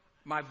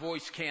 my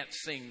voice can't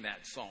sing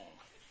that song?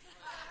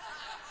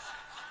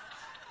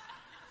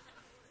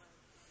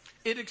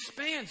 It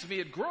expands me.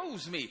 It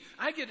grows me.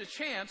 I get a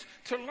chance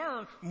to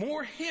learn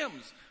more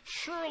hymns.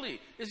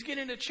 Shirley is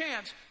getting a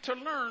chance to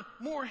learn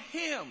more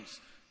hymns.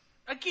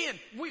 Again,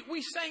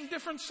 we sang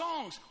different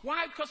songs.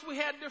 Why? Because we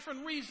had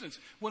different reasons.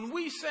 When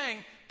we sang,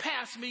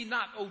 Pass Me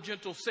Not, O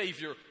Gentle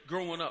Savior,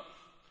 growing up,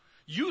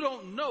 you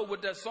don't know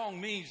what that song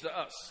means to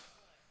us.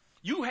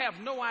 You have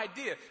no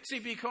idea. See,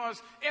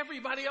 because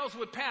everybody else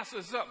would pass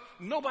us up.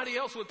 Nobody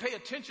else would pay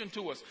attention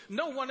to us.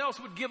 No one else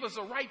would give us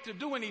a right to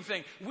do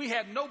anything. We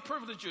had no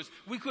privileges.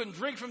 We couldn't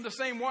drink from the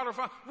same water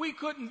fountain. We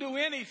couldn't do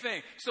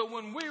anything. So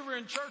when we were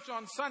in church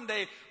on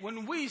Sunday,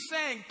 when we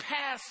sang,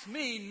 Pass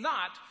Me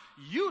Not,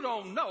 you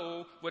don't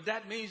know what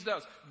that means to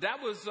us.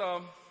 That was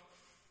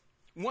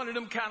one of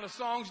them kind of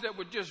songs that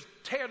would just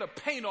tear the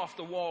paint off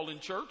the wall in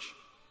church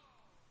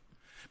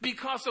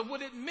because of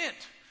what it meant.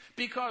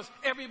 Because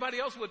everybody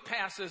else would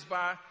pass us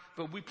by,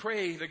 but we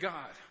pray to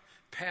God,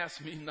 pass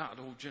me not,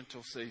 O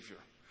gentle Savior.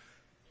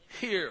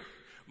 Hear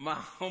my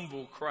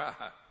humble cry.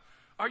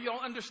 Are y'all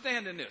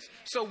understanding this?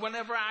 So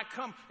whenever I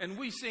come and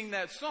we sing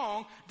that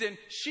song, then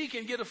she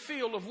can get a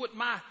feel of what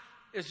my,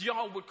 as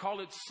y'all would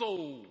call it,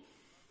 soul.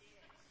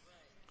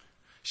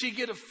 She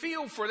get a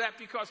feel for that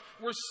because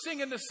we're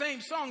singing the same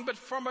song, but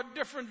from a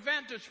different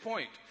vantage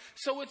point.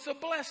 So it's a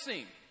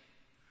blessing.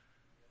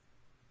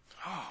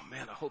 Oh,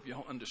 man, I hope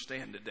y'all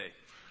understand today.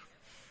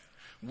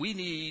 We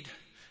need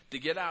to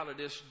get out of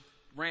this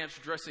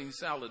ranch dressing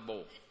salad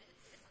bowl.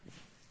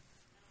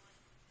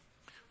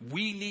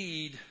 We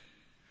need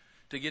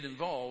to get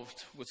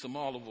involved with some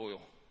olive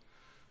oil.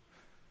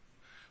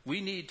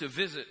 We need to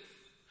visit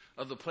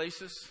other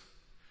places.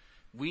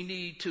 We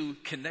need to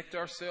connect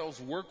ourselves,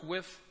 work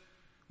with.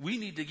 We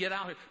need to get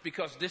out here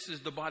because this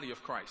is the body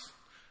of Christ.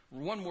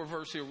 One more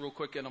verse here real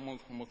quick and I'm going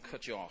to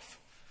cut you off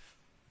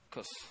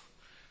because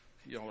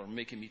y'all are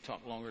making me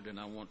talk longer than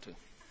I want to.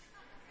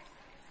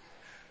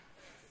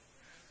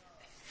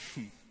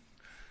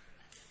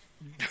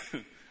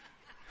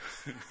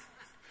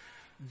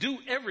 Do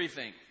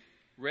everything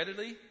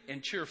readily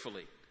and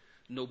cheerfully.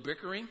 No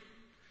bickering,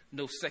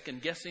 no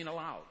second guessing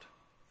allowed.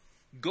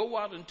 Go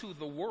out into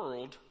the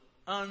world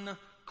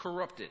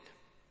uncorrupted.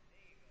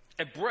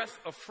 A breath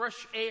of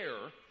fresh air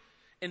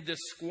in this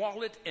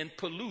squalid and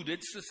polluted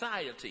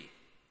society.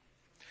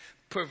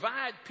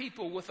 Provide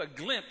people with a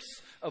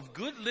glimpse of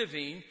good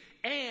living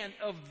and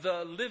of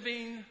the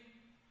living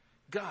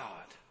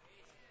God.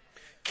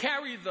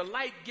 Carry the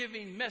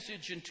light-giving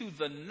message into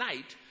the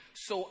night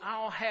so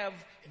I'll have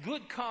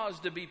good cause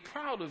to be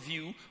proud of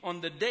you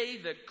on the day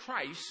that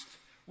Christ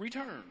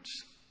returns.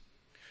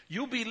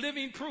 You'll be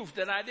living proof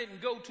that I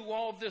didn't go to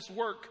all this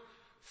work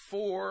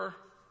for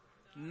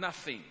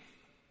nothing.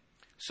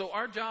 So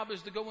our job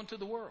is to go into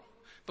the world.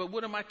 But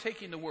what am I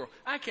taking the world?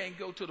 I can't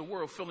go to the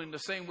world feeling the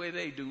same way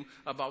they do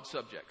about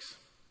subjects.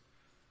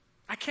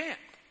 I can't.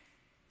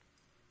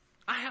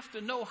 I have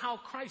to know how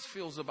Christ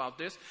feels about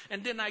this,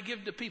 and then I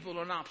give the people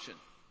an option.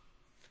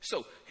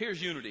 So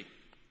here's unity.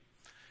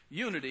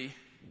 Unity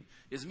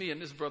is me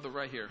and this brother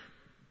right here.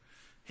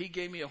 He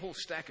gave me a whole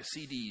stack of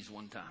CDs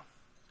one time.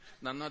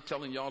 Now, I'm not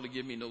telling y'all to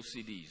give me no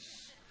CDs.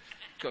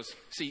 Because,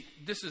 see,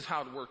 this is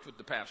how it worked with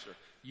the pastor.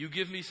 You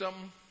give me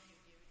something,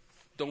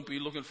 don't be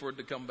looking for it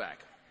to come back.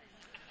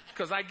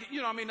 Because I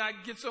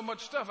get so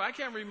much stuff. I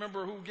can't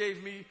remember who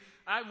gave me.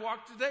 I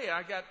walked today.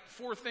 I got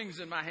 4 things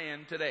in my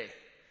hand today.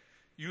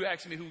 You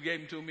ask me who gave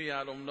them to me.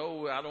 I don't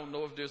know. I don't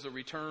know if there's a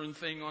return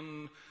thing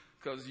on,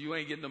 because you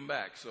ain't getting them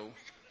back. So,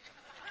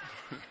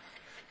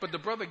 but the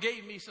brother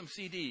gave me some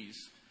CDs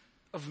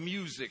of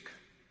music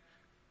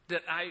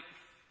that I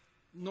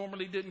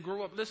normally didn't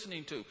grow up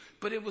listening to.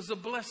 But it was a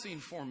blessing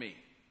for me.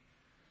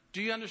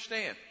 Do you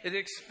understand? It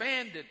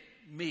expanded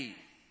me.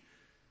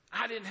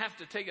 I didn't have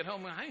to take it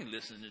home. I ain't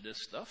listening to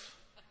this stuff.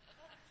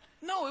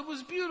 No, it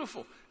was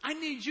beautiful. I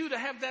need you to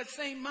have that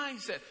same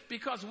mindset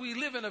because we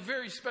live in a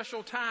very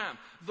special time.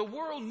 The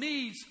world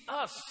needs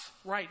us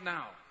right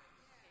now.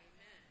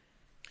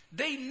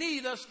 They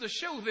need us to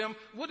show them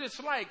what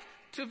it's like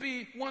to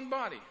be one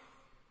body,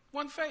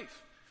 one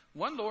faith,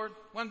 one Lord,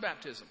 one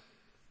baptism.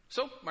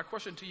 So my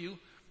question to you,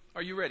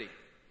 are you ready?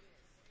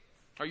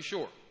 Are you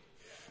sure?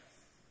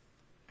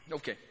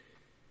 Okay.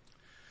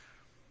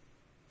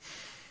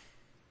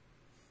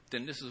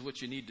 Then this is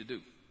what you need to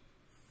do.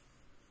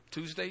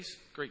 Tuesdays,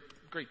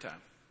 great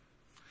time.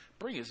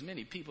 Bring as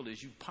many people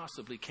as you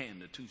possibly can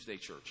to Tuesday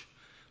church.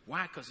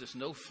 Why? Because there's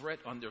no threat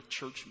on their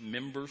church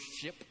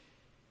membership.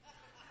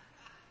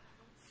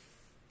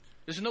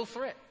 There's no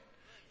threat.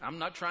 I'm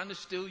not trying to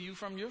steal you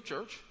from your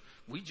church.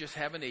 We just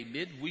having a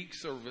midweek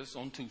service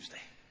on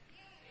Tuesday.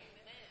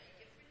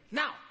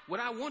 Now, what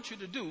I want you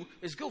to do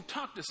is go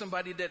talk to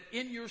somebody that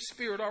in your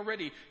spirit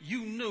already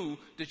you knew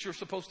that you're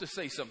supposed to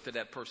say something to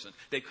that person.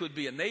 They could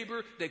be a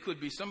neighbor. They could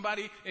be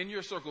somebody in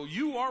your circle.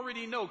 You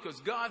already know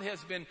because God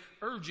has been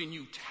urging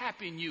you,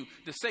 tapping you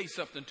to say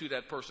something to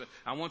that person.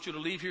 I want you to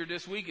leave here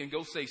this week and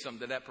go say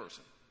something to that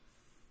person.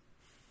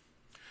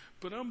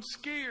 But I'm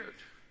scared.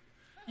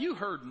 You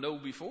heard no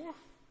before.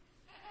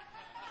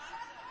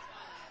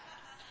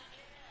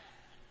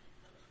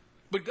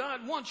 But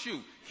God wants you.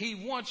 He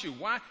wants you.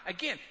 Why?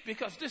 Again,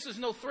 because this is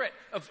no threat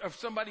of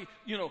somebody,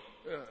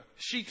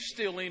 sheep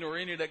stealing or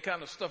any of that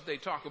kind of stuff they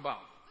talk about.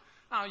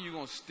 How are you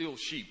going to steal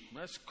sheep?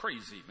 That's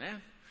crazy, man.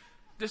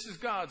 This is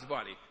God's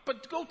body.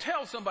 But go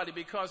tell somebody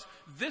because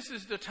this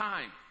is the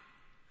time.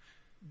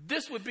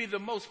 This would be the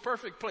most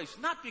perfect place.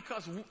 Not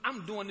because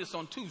I'm doing this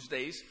on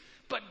Tuesdays,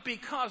 but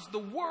because the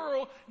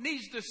world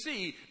needs to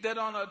see that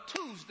on a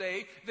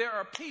Tuesday, there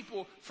are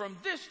people from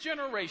this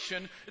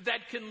generation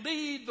that can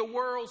lead the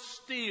world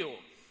still.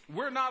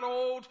 We're not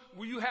old.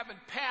 You haven't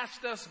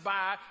passed us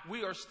by.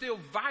 We are still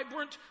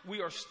vibrant.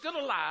 We are still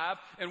alive.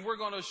 And we're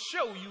going to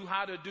show you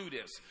how to do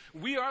this.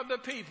 We are the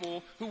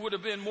people who would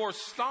have been more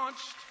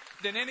staunched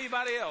than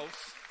anybody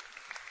else.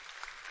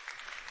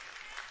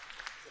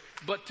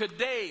 But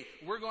today,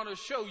 we're going to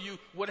show you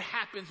what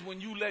happens when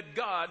you let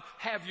God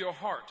have your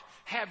heart,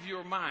 have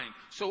your mind.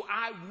 So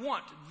I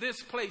want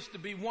this place to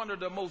be one of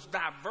the most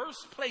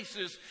diverse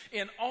places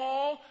in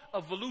all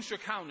of Volusia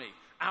County.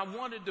 I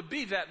want it to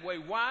be that way.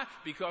 Why?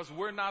 Because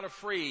we're not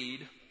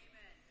afraid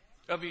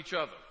of each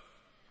other.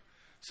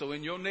 So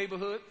in your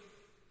neighborhood,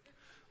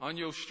 on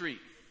your street,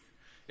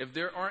 if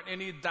there aren't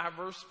any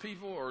diverse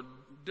people or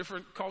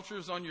different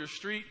cultures on your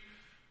street,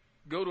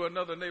 go to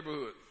another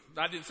neighborhood.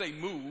 I didn't say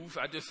move.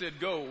 I just said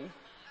go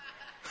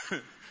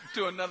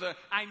to another.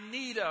 I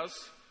need us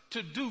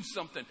to do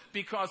something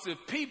because if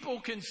people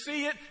can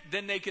see it,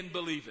 then they can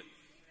believe it.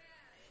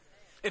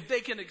 If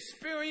they can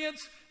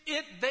experience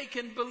it, they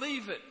can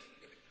believe it.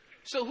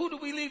 So who do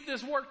we leave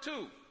this work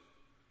to?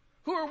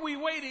 Who are we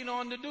waiting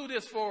on to do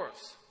this for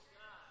us?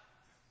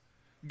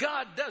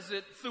 God does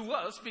it through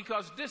us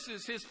because this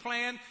is his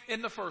plan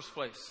in the first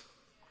place.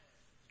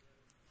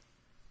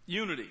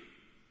 Unity.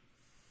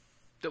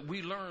 That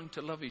we learn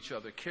to love each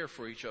other, care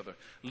for each other,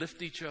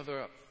 lift each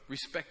other up,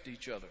 respect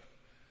each other.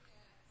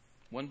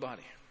 One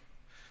body.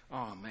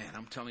 Oh man,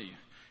 I'm telling you,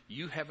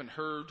 you haven't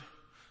heard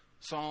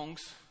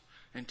songs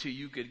until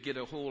you could get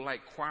a whole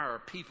choir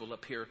of people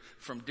up here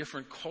from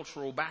different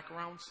cultural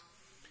backgrounds.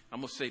 I'm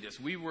going to say this.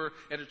 We were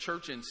at a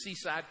church in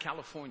Seaside,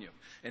 California,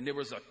 and there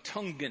was a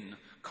Tongan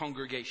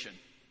congregation.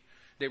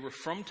 They were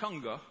from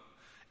Tonga,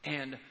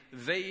 and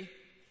they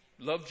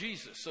loved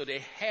Jesus. So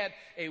they had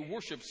a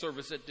worship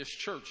service at this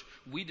church.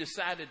 We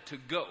decided to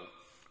go.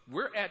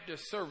 We're at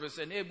this service,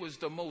 and it was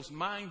the most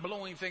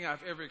mind-blowing thing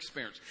I've ever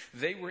experienced.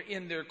 They were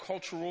in their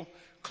cultural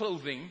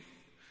clothing.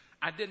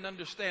 I didn't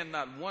understand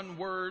not one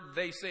word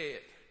they said.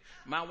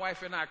 My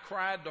wife and I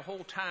cried the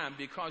whole time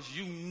because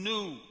you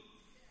knew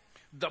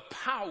the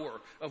power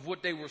of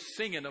what they were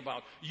singing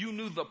about. You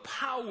knew the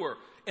power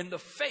and the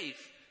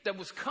faith that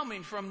was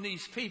coming from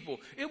these people.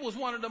 It was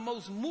one of the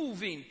most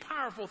moving,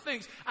 powerful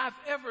things I've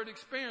ever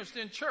experienced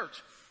in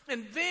church.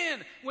 And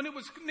then when it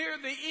was near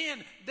the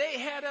end, they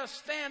had us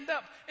stand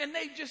up and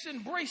they just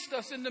embraced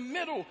us in the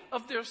middle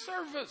of their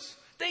service.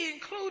 They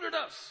included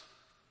us.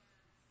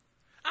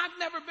 I've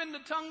never been to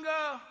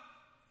Tonga,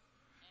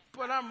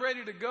 but I'm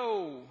ready to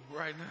go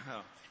right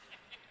now.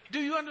 Do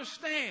you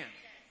understand?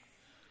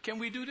 Can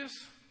we do this?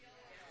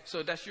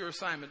 So that's your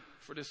assignment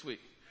for this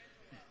week.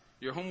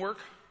 Your homework?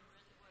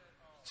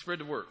 Spread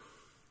the word.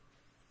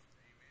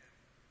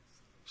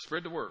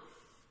 Spread the word.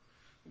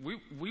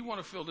 We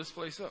want to fill this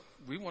place up.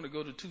 We want to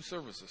go to 2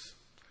 services.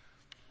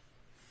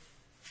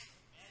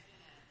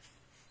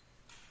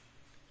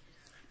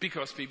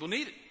 Because people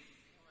need it.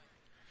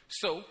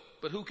 So,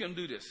 but who can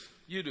do this?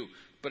 You do.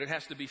 But it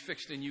has to be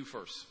fixed in you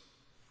first.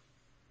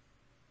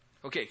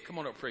 Okay, come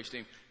on up, praise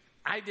team.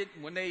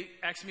 When they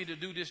asked me to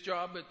do this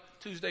job at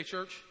Tuesday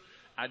Church,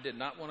 I did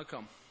not want to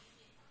come.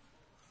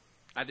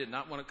 I did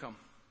not want to come.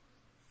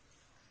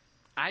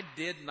 I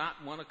did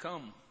not want to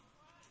come.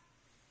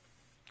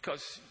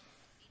 Because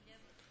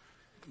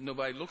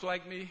nobody looked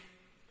like me.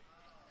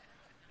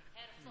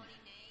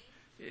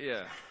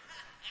 Yeah.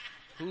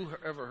 Who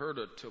ever heard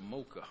of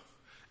Tomoka?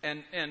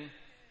 And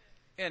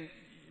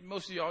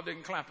most of y'all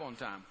didn't clap on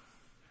time.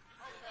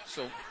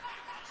 So,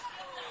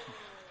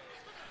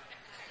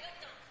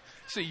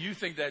 see, you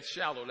think that's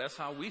shallow. That's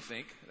how we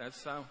think.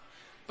 That's how.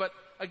 But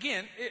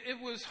again,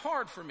 it was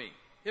hard for me.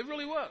 It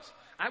really was.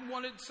 I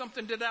wanted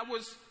something that I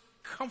was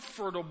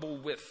comfortable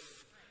with.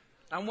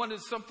 I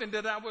wanted something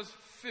that I was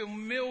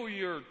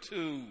familiar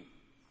to.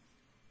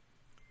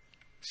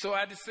 So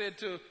I just said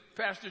to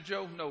Pastor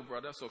Joe, no,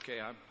 brother, that's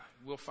okay.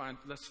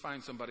 Let's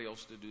find somebody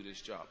else to do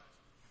this job.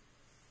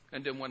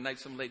 And then one night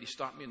some lady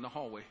stopped me in the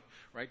hallway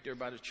right there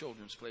by the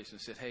children's place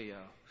and said, hey,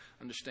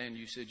 understand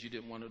you said you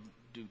didn't want to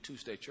do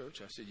Tuesday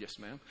church. I said, yes,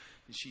 ma'am.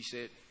 And she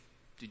said,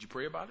 did you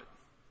pray about it?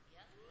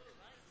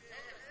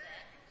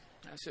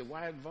 I said,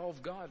 why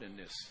involve God in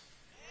this?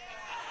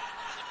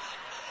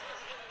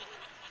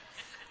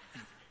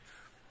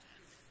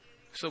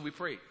 So we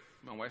prayed,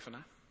 my wife and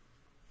I.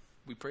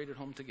 We prayed at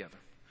home together.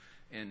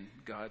 And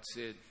God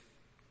said,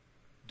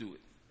 do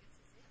it.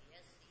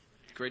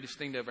 Greatest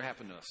thing that ever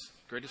happened to us.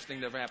 Greatest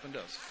thing that ever happened to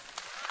us.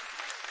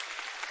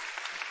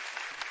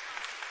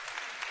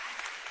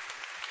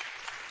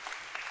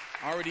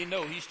 I already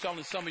know he's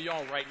telling some of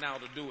y'all right now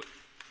to do it.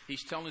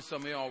 He's telling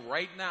some of y'all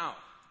right now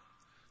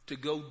to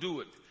go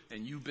do it.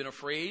 And you've been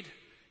afraid.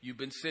 You've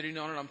been sitting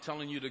on it. I'm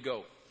telling you to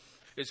go.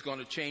 It's going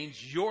to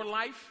change your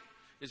life.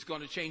 It's going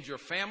to change your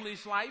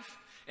family's life.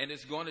 And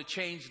it's going to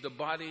change the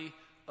body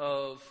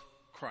of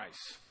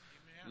Christ.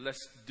 Amen.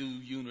 Let's do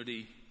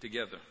unity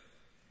together.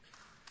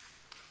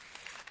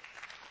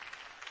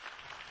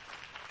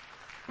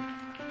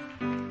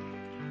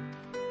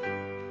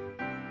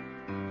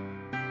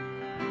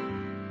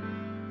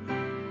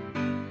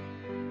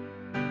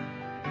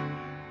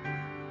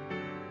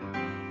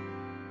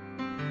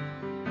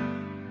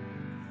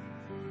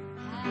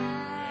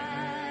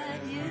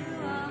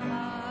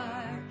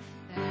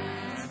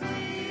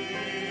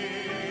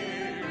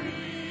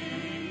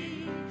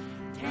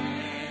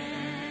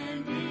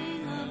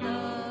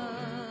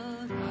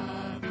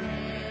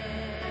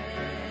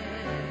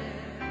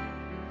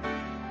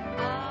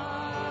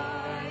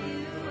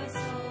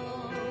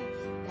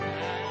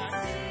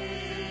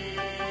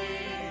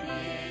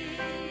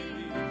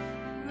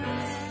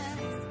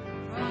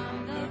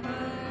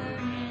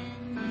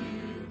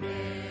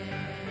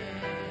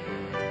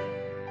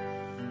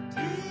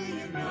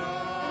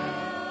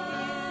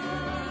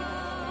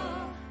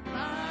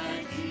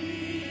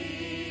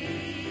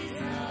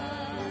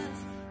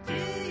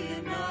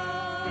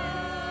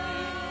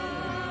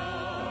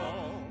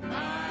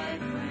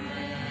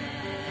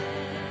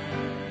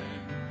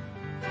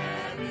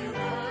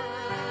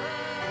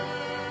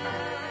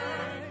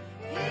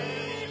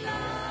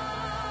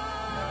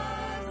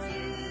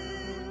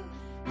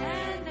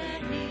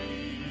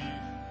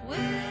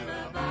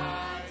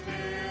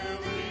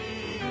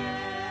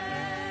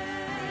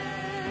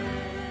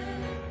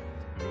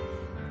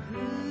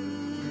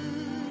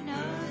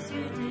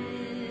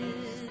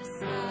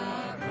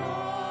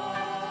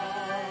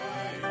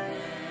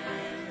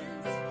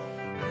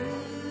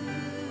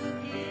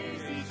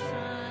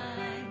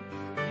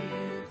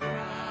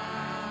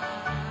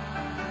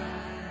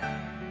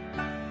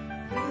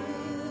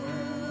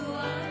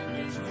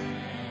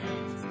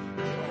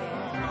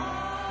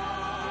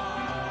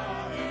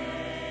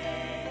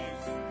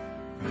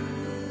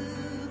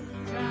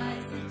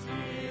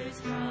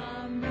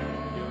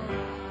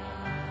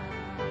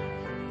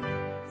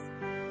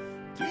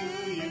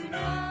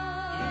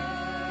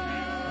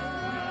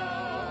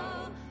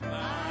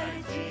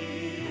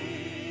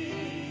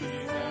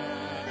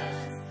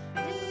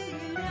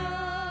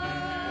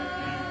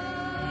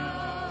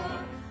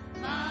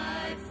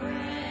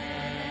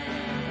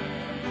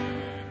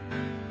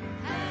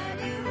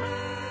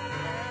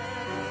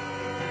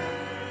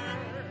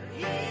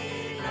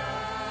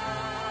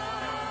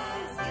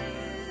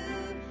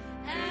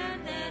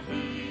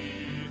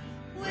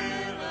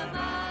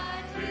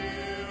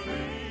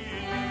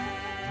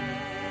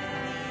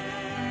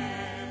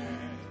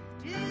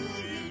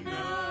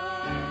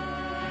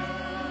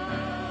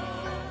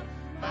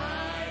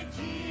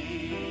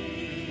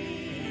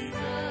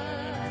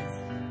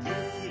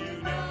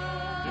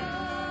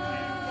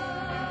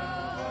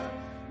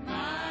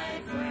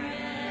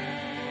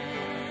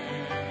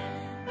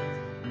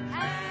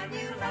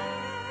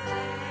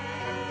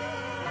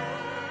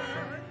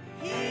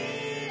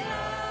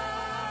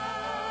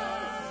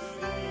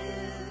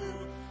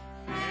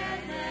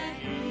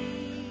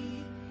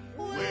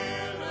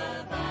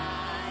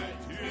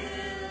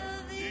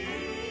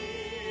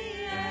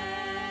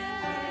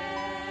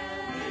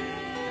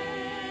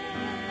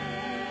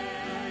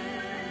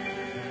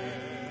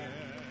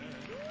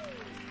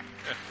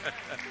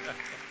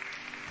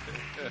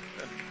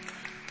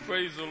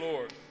 Praise the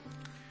Lord.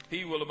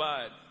 He will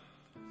abide.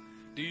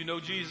 Do you know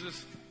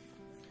Jesus?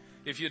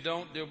 If you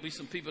don't, there'll be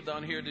some people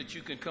down here that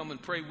you can come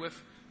and pray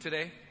with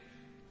today.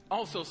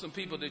 Also some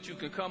people that you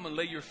can come and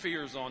lay your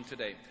fears on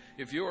today.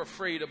 If you're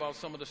afraid about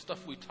some of the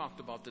stuff we talked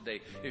about today,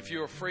 if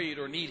you're afraid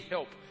or need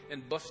help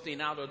in busting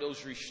out of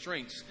those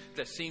restraints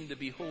that seem to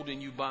be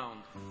holding you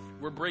bound,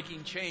 we're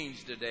breaking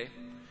chains today.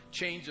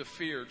 Chains of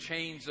fear,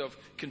 chains of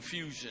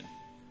confusion,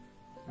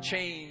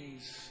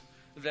 chains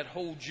that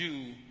hold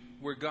you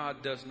where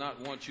God does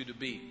not want you to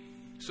be.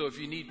 So if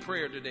you need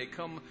prayer today,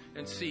 come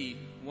and see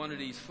one of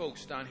these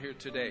folks down here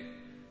today.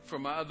 For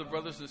my other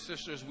brothers and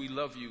sisters, we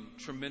love you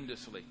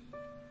tremendously.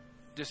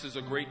 This is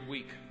a great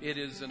week. It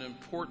is an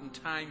important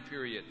time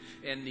period.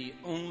 And the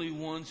only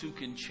ones who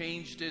can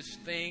change this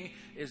thing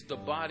is the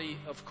body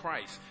of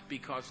Christ,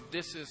 because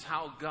this is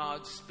how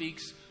God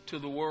speaks to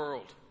the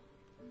world.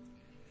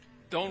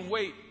 Don't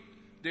wait.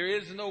 There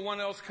is no one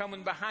else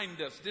coming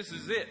behind us. This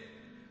is it.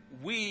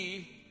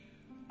 We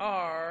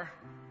are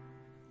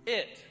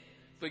it.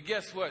 But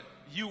guess what?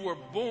 You were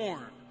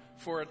born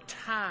for a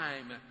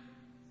time.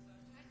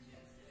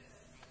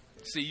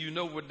 See, you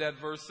know what that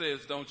verse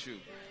says, don't you?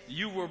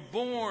 You were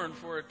born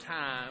for a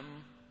time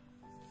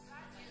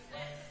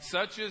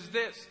such as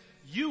this.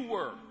 You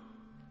were.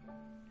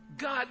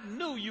 God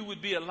knew you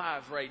would be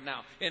alive right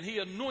now, and he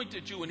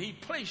anointed you, and he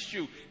placed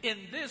you in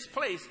this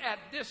place at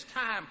this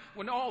time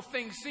when all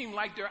things seem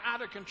like they're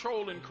out of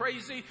control and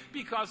crazy,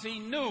 because he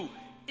knew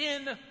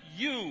in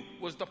you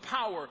was the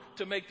power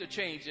to make the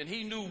change. And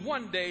he knew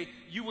one day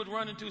you would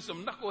run into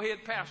some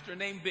knucklehead pastor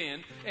named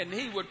Ben, and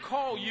he would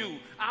call you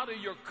out of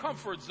your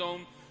comfort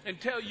zone and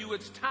tell you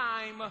it's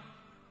time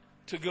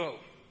to go.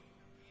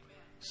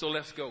 So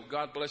let's go.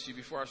 God bless you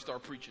before I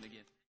start preaching again.